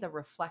there's always a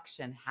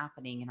reflection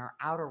happening in our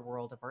outer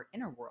world of our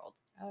inner world.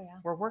 Oh,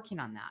 yeah. We're working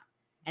on that.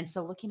 And Mhm.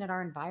 so looking at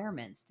our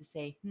environments to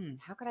say,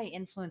 how could I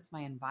influence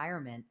my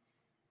environment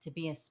to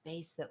be a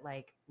space that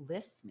like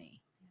lifts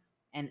me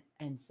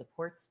and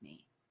supports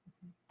me,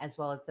 Mhm. as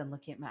well as then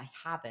looking at my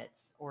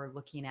habits or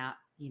looking at,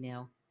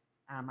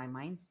 my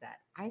mindset.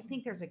 I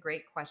think there's a Mhm.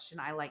 great question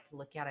I like to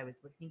look at. I was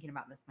thinking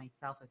about this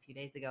myself a few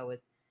days ago,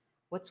 was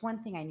what's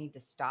one thing I need to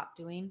stop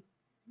doing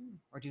Mm.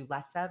 or do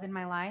less of in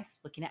my life,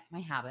 looking at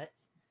my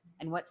habits, Mhm.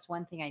 and what's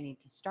one thing I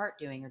need to start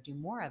doing or do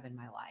more of in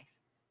my life.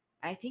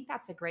 And I think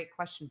that's a great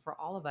question for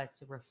all of us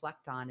to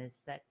reflect on,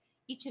 is that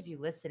each of you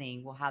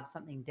listening will have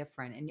something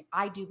different. And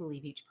I do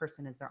believe each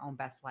person is their own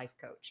best life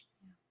coach.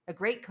 Yeah. A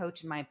great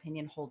coach, in my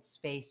opinion, holds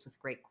space with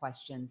great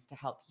questions to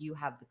help you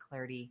have the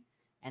clarity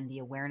and the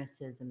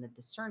awarenesses and the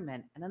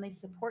discernment. And then they Mhm.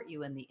 support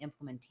you in the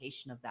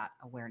implementation of that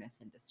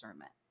awareness and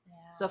discernment.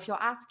 So Yeah. if you'll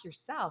ask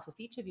yourself, if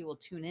each of you will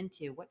tune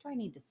into, what do I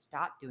need to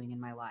stop doing in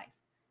my life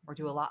or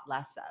do a Mhm. lot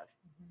less of?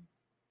 Mhm.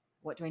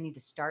 What do I need to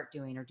start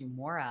doing or do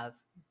more of?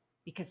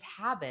 Because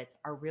habits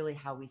are really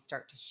how we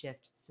start to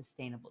shift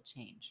sustainable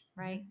change,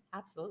 right? Mhm. I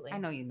Absolutely.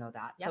 know you know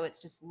that. So Yep.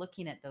 it's just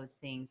looking at those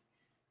things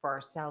for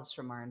ourselves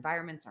from our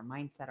environments, our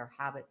mindset, our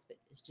habits, but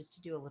it's just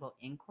to do a little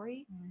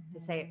inquiry to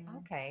say, Mhm.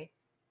 okay,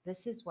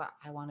 this is what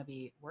I want to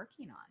be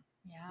working on,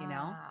 you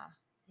know?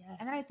 Yeah.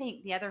 And then I Yes.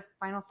 think the other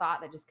final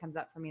thought that just comes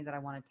up for me that I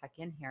want to tuck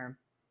in here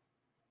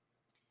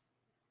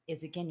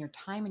is, again, your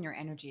time and your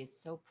energy is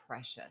so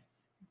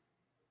precious.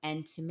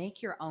 And to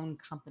make your own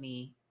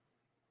company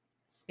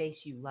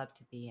space you love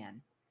to be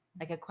in.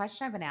 Like a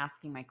question I've been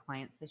asking my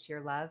clients this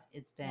year, love,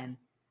 has Yeah. been,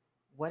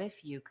 what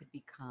if you could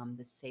become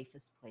the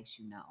safest place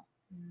you know?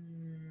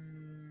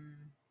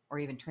 Mm. Or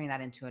even turning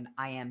that into an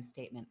I am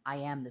statement. I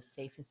am the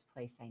safest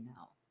place I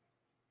know.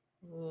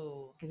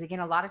 Ooh. Because again,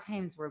 a lot of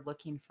times we're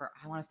looking for,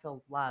 I want to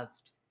feel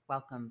loved,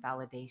 welcome,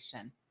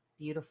 validation,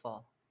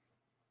 beautiful.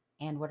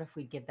 And what if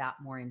we give that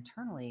more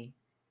internally,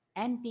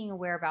 and being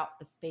aware about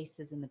the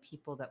spaces and the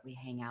people that we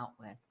hang out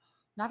with?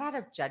 Not out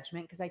of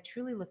judgment, because I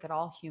truly look at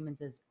all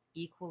humans as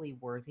equally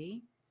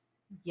worthy,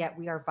 yet Mhm.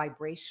 we are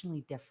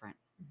vibrationally different.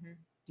 Mhm.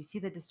 Do you see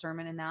the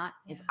discernment in that?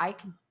 Is Yeah.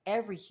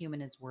 every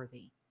human is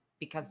worthy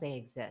because they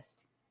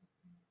exist,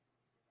 Mhm.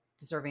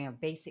 deserving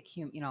of basic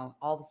human,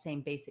 all the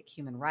same basic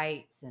human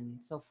rights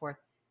and so forth.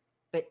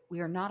 But we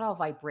are not all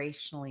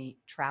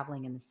vibrationally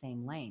traveling in the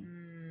same lane.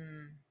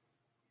 Mm.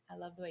 I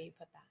love the way you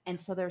put that. And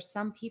Yeah. so there's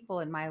some people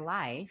in my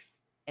life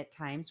at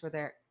times where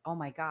they're, oh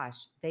my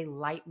gosh, they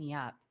light me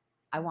up.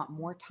 I want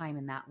more time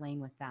in that lane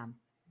with them,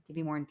 to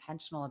be more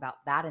intentional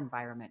about that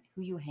environment,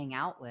 who you hang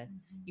out with.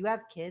 Mhm. You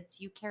have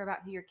kids, you care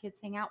about who your kids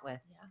hang out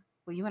with. Yeah.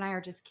 Well, you and I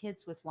are just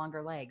kids with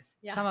longer legs.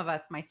 Yeah. Some of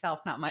us,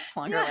 myself, not much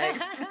longer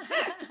legs,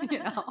 you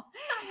Yeah. know.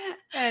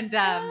 And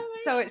Oh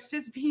so it's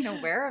just being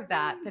aware of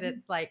that, that my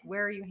it's like,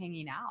 where are you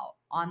hanging out,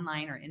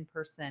 online or Mhm. in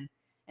person?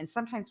 And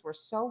sometimes we're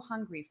so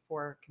hungry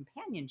for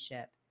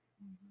companionship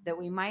Mhm. that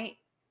we might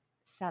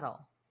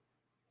settle.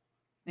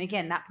 And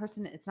again, Mhm. that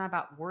person, it's not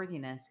about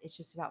worthiness, it's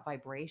just about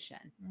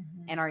vibration.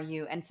 And Mhm. are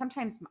you, and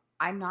sometimes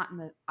I'm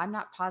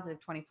not positive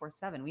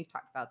 24/7. We've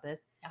talked about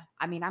this. Yeah.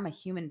 I mean, I'm a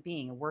human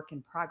being, a work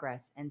in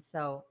progress. And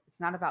so it's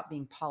not about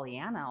being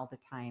Pollyanna all the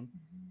time.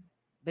 Mhm.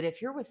 But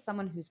if you're with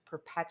someone who's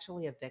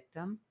perpetually a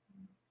victim,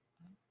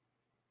 Mhm.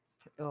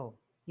 oh,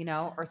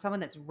 Yeah. or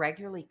someone that's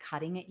regularly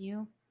cutting at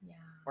you Yeah.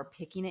 or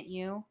picking at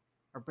you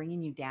or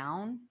bringing you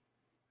down,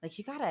 like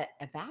you got to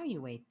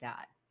evaluate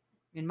that.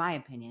 In my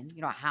opinion,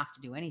 you don't have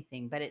to do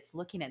anything, but it's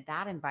looking at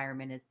that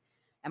environment as,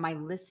 Am I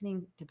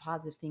listening to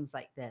positive things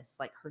like this,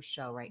 like her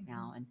show right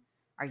now? And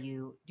are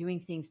you doing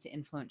things to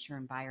influence your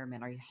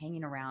environment? Are you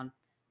hanging around,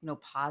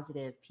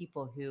 positive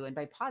people who, and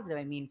by positive,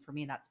 I mean, for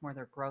me, that's more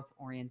they're growth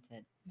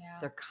oriented. Yeah.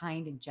 They're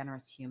kind and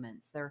generous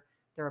humans. They're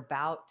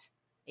about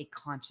a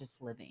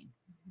conscious living,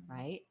 Mhm.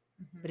 right?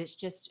 But Mhm. it's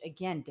just,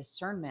 again,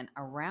 discernment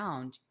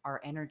around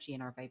our energy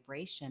and our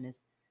vibration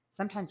is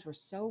sometimes we're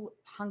so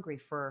hungry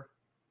for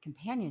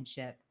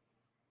companionship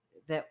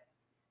that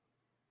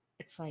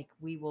it's like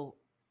we will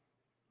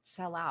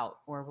sell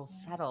out or we'll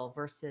Yeah. settle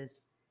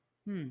versus,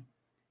 hmm,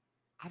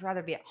 I'd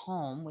rather be at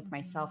home with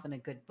myself Mhm. and a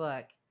good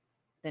book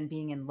than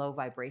being in low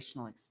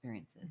vibrational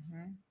experiences.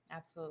 Mhm.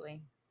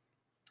 Absolutely.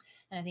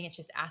 And I think it's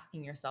just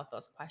asking yourself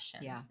those Yeah.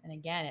 questions. And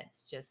again,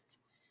 it's just,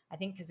 I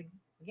think, because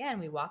again,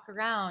 we walk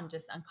around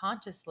just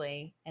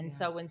unconsciously. And Yeah.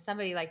 so when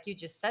somebody like you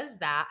just says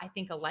that, I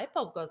think a light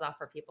bulb goes off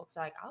for people. Because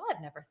they're like, oh,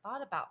 I've never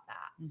thought about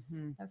that.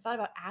 Mm-hmm. I've thought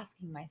about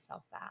asking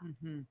myself that.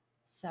 Mm-hmm.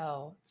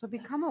 So So that's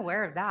become good.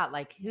 aware of that,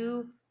 like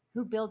Yeah.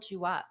 who builds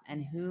you up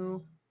and Yeah.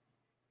 who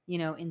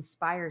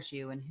inspires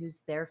you and who's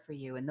there for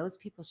you. And those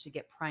people should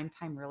get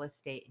primetime real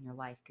estate in your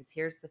life. Because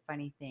here's the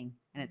funny thing,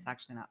 and it's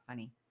actually not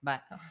funny,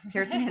 but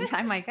here's an insight.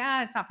 I'm like,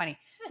 it's not funny.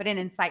 But an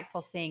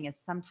insightful thing is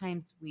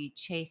sometimes we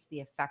chase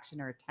the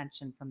affection or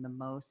attention from the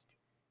most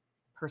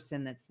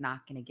person that's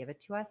not going to give it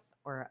to us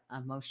or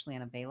emotionally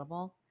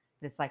unavailable.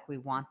 But it's like we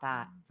want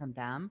that from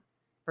them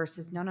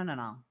versus no, no, no,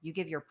 no. You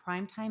give your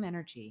primetime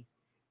energy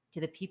to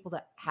the people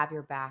that have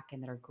your back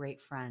and that are great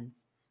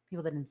friends,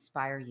 people that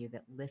inspire you,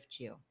 that lift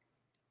you,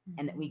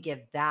 and that we Mhm.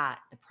 give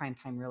that the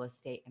primetime real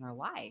estate in our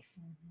life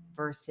Mhm.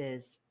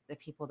 versus the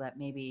people that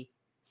maybe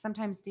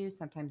sometimes do,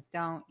 sometimes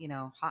don't,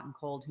 hot and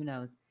cold, who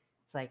knows?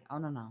 It's like, oh,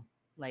 no, no.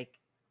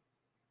 Like,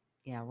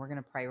 yeah, we're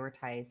going to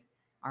prioritize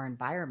our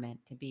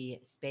environment to be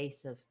a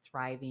space of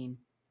thriving,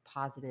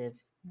 positive,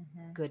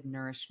 Mhm. good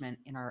nourishment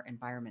in our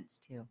environments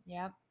too.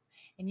 Yep.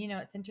 And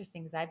it's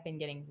interesting because I've been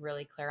getting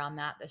really clear on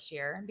that this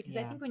year because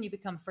I Yeah. think when you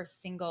become first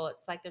single,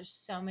 it's like there's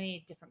so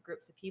many different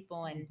groups of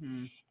people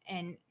Mm-hmm.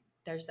 and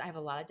I have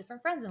a lot of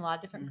different friends and a lot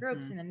of different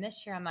groups. Mm-hmm. And then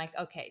this year I'm like,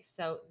 okay,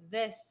 so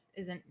this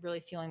isn't really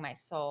fueling my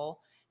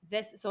soul.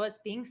 So it's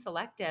being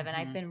selective. And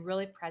I've Mm-hmm. been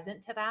really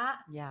present to that.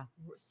 Yeah.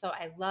 So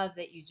I love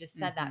that you just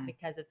said that Mm-hmm.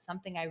 because it's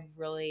something I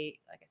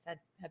really, like I said,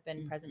 have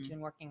been present Mm-hmm. to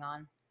and working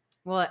on.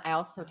 Well, I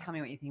also So, tell me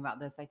what you think about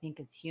this. I think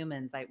as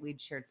humans, we'd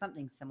shared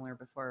something similar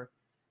before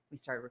we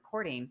started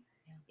recording.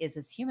 yeah. Is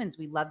as humans,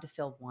 we love to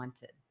feel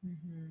wanted,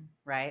 Mm-hmm.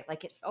 right?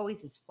 Like it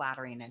always is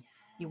flattering, and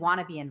you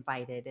want to be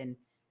invited, and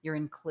you're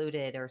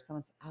included, or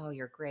someone's, oh,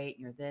 you're great,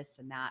 and you're this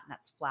and that, and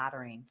that's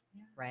flattering,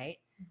 Yeah. right?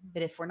 Mm-hmm.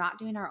 But if we're not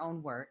doing our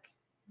own work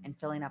and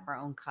filling up Mhm. our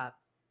own cup,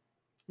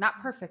 not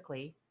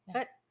perfectly, Yeah.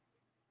 but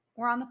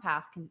we're on the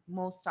path,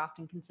 most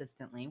often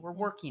consistently, we're Yeah.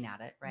 working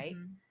at it, right?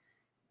 Mm-hmm.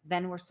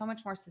 Then we're so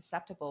much more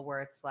susceptible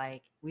where it's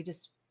like we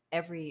just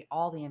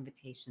all the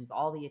invitations,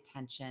 all the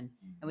attention,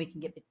 and we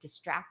can Mm-hmm. get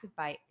distracted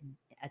by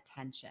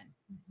attention,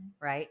 Mm-hmm.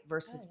 right? Oh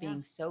Versus yeah.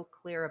 being so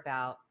clear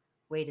about,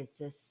 wait, is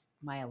this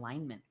my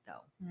alignment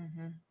though?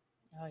 Mm-hmm.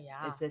 Oh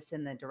yeah. Is this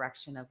in the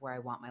direction of where I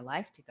want my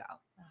life to go?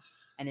 Ugh.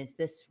 And is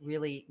this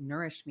really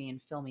nourish me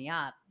and fill me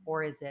up?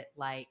 Or is it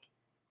like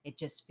it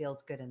just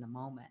feels good in the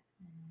moment,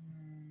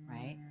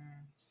 right?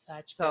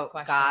 Such good So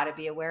gotta questions.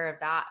 be aware of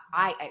that.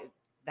 I Yes.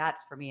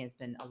 that's for me has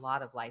been a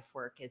lot of life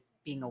work is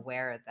being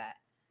aware that,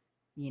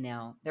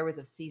 there was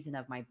a season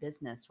of my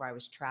business where I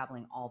was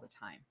traveling all the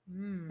time.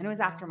 And it was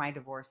Yeah. after my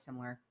divorce,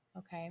 similar,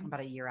 Okay.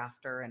 about a year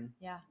after. And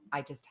Yeah.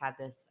 I just had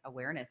this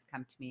awareness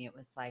come to me. It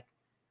was like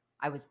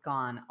I was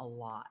gone a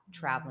lot,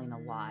 traveling a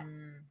lot.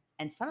 Mm.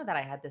 And some of that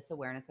I had this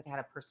awareness. I'd had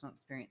a personal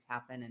experience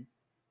happen, and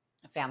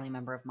a family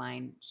member of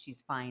mine,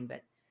 she's fine,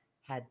 but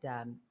had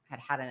an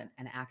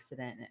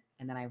accident,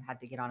 and then I had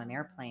to get on an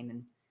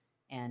airplane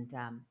and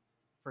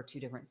for two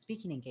different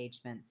speaking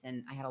engagements,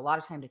 and I had a lot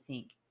of time to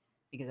think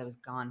because I was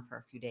gone for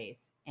a few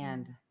days,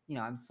 and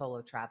I'm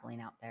solo traveling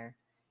out there,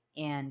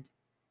 and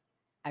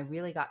I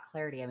really got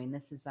clarity. I mean,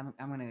 this is I'm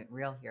going to get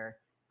real here.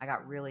 I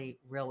got really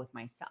real with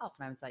myself,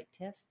 and I was like,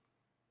 Tiff,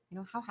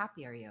 how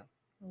happy are you?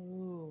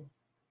 Ooh.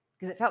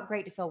 Because it felt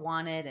great to feel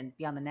wanted and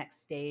be on the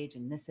next stage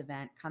and this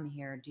event, come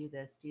here, do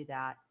this, do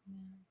that. Yeah.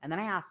 And then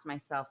I asked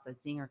myself the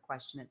zinger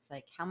question. It's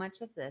like, how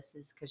much of this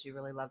is because you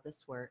really love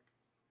this work?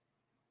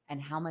 And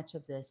how much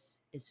of this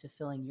is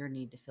fulfilling your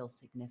need to feel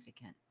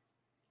significant?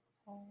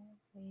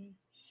 Holy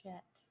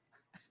shit.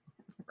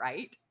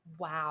 Right?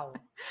 Wow.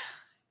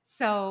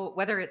 So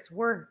whether it's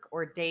work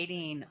or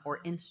dating or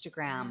Gosh.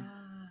 Instagram,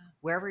 Yeah.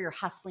 wherever you're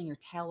hustling your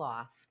tail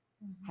off,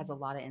 has a Mhm.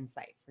 lot of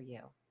insight for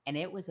you. And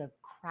it was a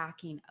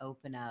cracking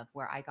open of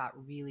where I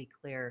got really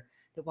clear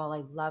that while I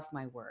love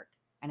my work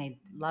and I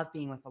love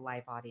being with a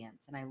live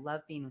audience and I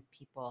love being with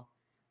people,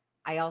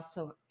 I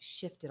also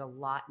shifted a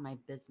lot in my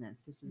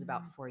business. This is Mhm.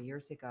 about 4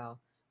 years ago,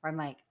 where I'm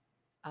like,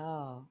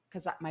 oh,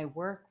 because my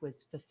work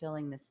was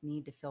fulfilling this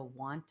need to feel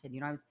wanted.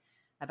 I was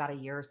about a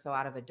year or so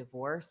out of a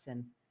divorce,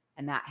 and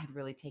that had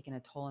really taken a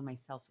toll on my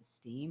self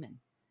esteem,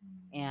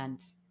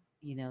 and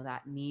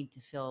that need to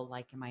feel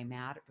like, am I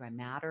matter? Do I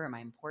matter? Am I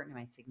important?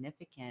 Am I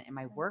significant? And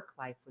my Right. work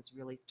life was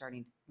really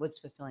was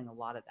fulfilling a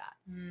lot of that.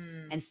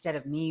 Mm. Instead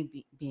of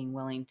me being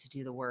willing to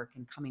do the work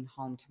and coming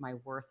home to my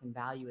worth and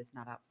value is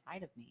not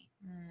outside of me.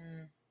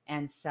 Mm.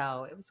 And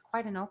so it was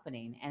quite an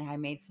opening. And I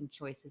made some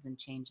choices and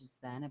changes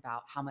then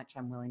about how much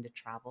I'm willing to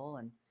travel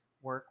and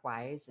work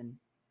wise, and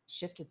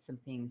shifted some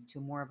things to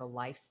more of a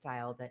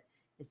lifestyle that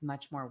is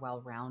much more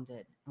well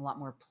rounded, a lot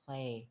more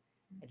play,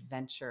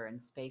 adventure,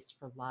 and space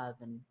for love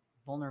and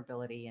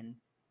vulnerability and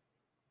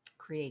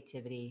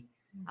creativity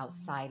Mhm.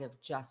 outside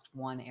of just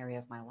one area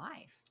of my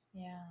life.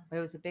 Yeah. But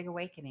it was a big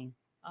awakening,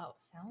 Oh,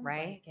 sounds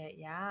right? like it.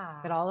 Yeah.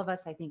 But all of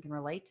us, I think, can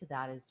relate to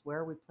that. Is where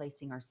are we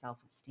placing our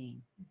self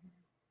esteem? Mhm.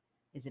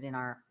 Is it in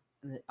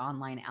the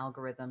online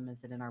algorithm?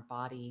 Is it in our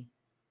body?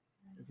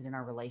 Is it in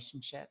our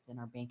relationship, in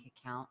our bank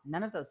account?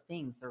 None of those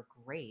things are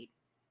great.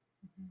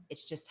 Mhm.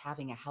 It's just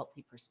having a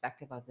healthy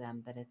perspective of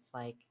them, that it's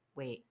like,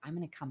 wait, I'm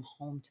going to come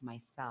home to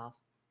myself,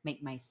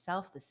 make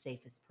myself the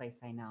safest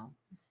place I know,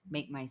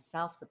 make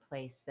myself the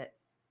place that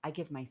I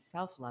give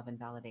myself love and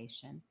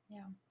validation.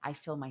 Yeah. I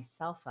fill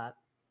myself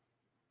up,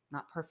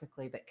 not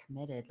perfectly, but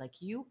committed. Like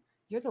you're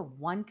the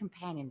one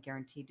companion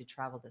guaranteed to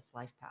travel this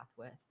life path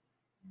with.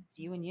 It's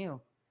you and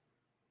you.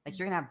 Like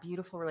you're going to have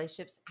beautiful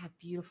relationships. I have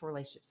beautiful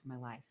relationships in my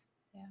life.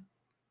 Yeah.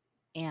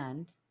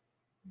 And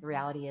the Mhm.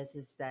 reality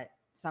is that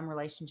some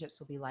relationships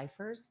will be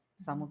lifers,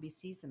 some will Mhm. be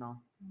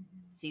seasonal.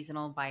 Mhm.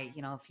 Seasonal by,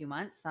 a few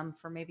months, some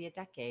for maybe a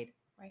decade.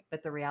 Right.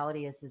 But the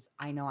reality is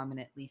I know I'm going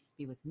to at least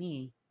be with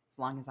me as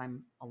long as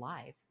I'm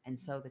alive. And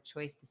so the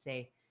choice to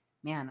say,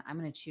 man, I'm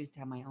going to choose to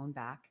have my own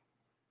back.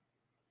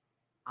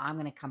 I'm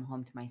going to come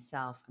home to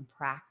myself and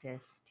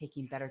practice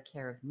taking better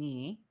care of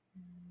me.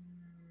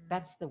 Mm.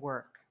 That's the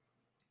work.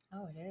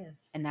 Oh, it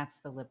is. And that's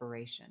the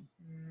liberation.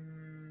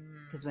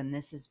 Mm. Because when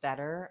this is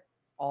better,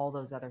 all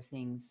those other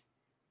things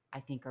I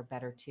think are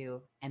better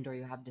too. And or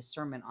you have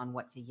discernment on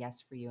what's a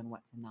yes for you and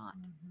what's a not.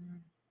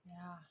 Mhm.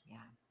 Yeah.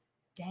 Yeah.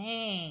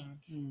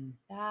 Dang. Mm.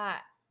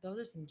 Those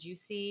are some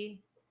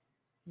juicy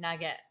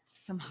nuggets.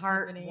 Some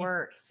heart Tiffany.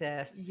 work,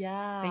 sis.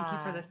 Yeah. Thank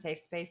you for the safe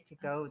space to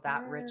go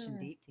that rich and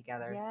deep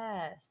together.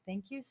 Yes.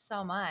 Thank you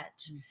so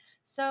much. Mm.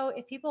 So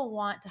if people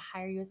want to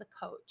hire you as a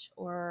coach,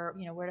 or,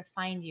 where to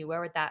find you,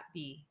 where would that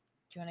be?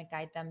 Do you want to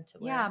guide them to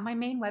where? Yeah, my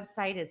main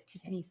website is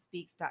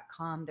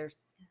tiffanyspeaks.com.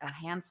 There's a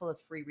handful of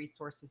free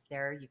resources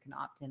there you can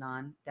opt in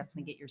on.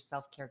 Definitely get your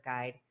self-care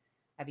guide.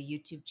 I have a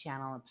YouTube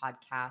channel, a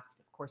podcast,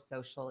 of course,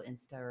 social,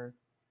 Insta, or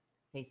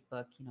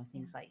Facebook,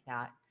 things like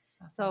that.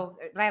 Awesome. So,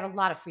 but I have a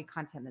lot of free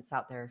content that's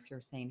out there if you're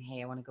saying,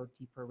 hey, I want to go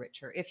deeper,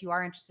 richer. If you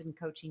are interested in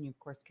coaching, you, of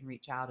course, can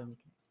reach out and we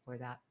can explore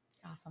that.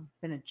 Awesome. It's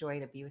been a joy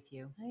to be with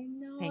you. I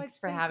know. Thanks It's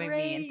for been having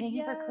me. And great. thank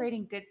you for Yes.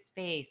 creating good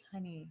space.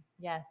 Honey,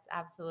 yes,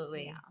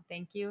 absolutely. Yeah.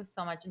 Thank you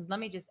so much. And let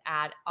me just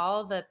add,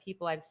 all the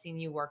people I've seen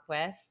you work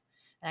with,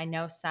 and I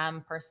know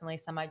some personally,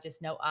 some I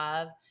just know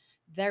of,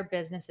 their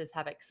businesses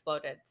have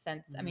exploded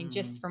since,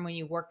 just from when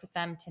you worked with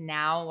them to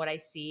now, what I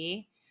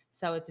see.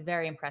 So it's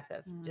very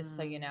impressive, just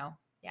so you know.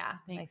 Yeah,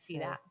 Thanks, I see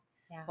that.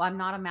 Yeah. Well, I'm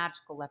not a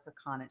magical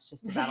leprechaun. It's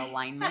just about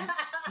alignment,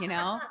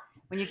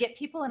 When you get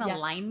people in Yeah.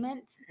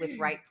 alignment with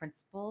right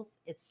principles,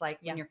 it's like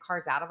when your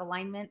car's out of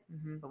alignment,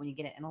 Mhm. but when you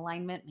get it in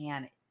alignment,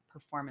 man,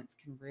 performance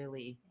can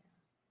really,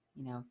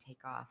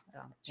 take off. So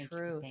thank you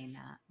for saying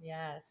that.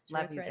 Yes.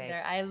 Love Truth you, right babe.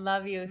 there. I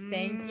love you.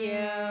 Thank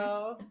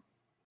you.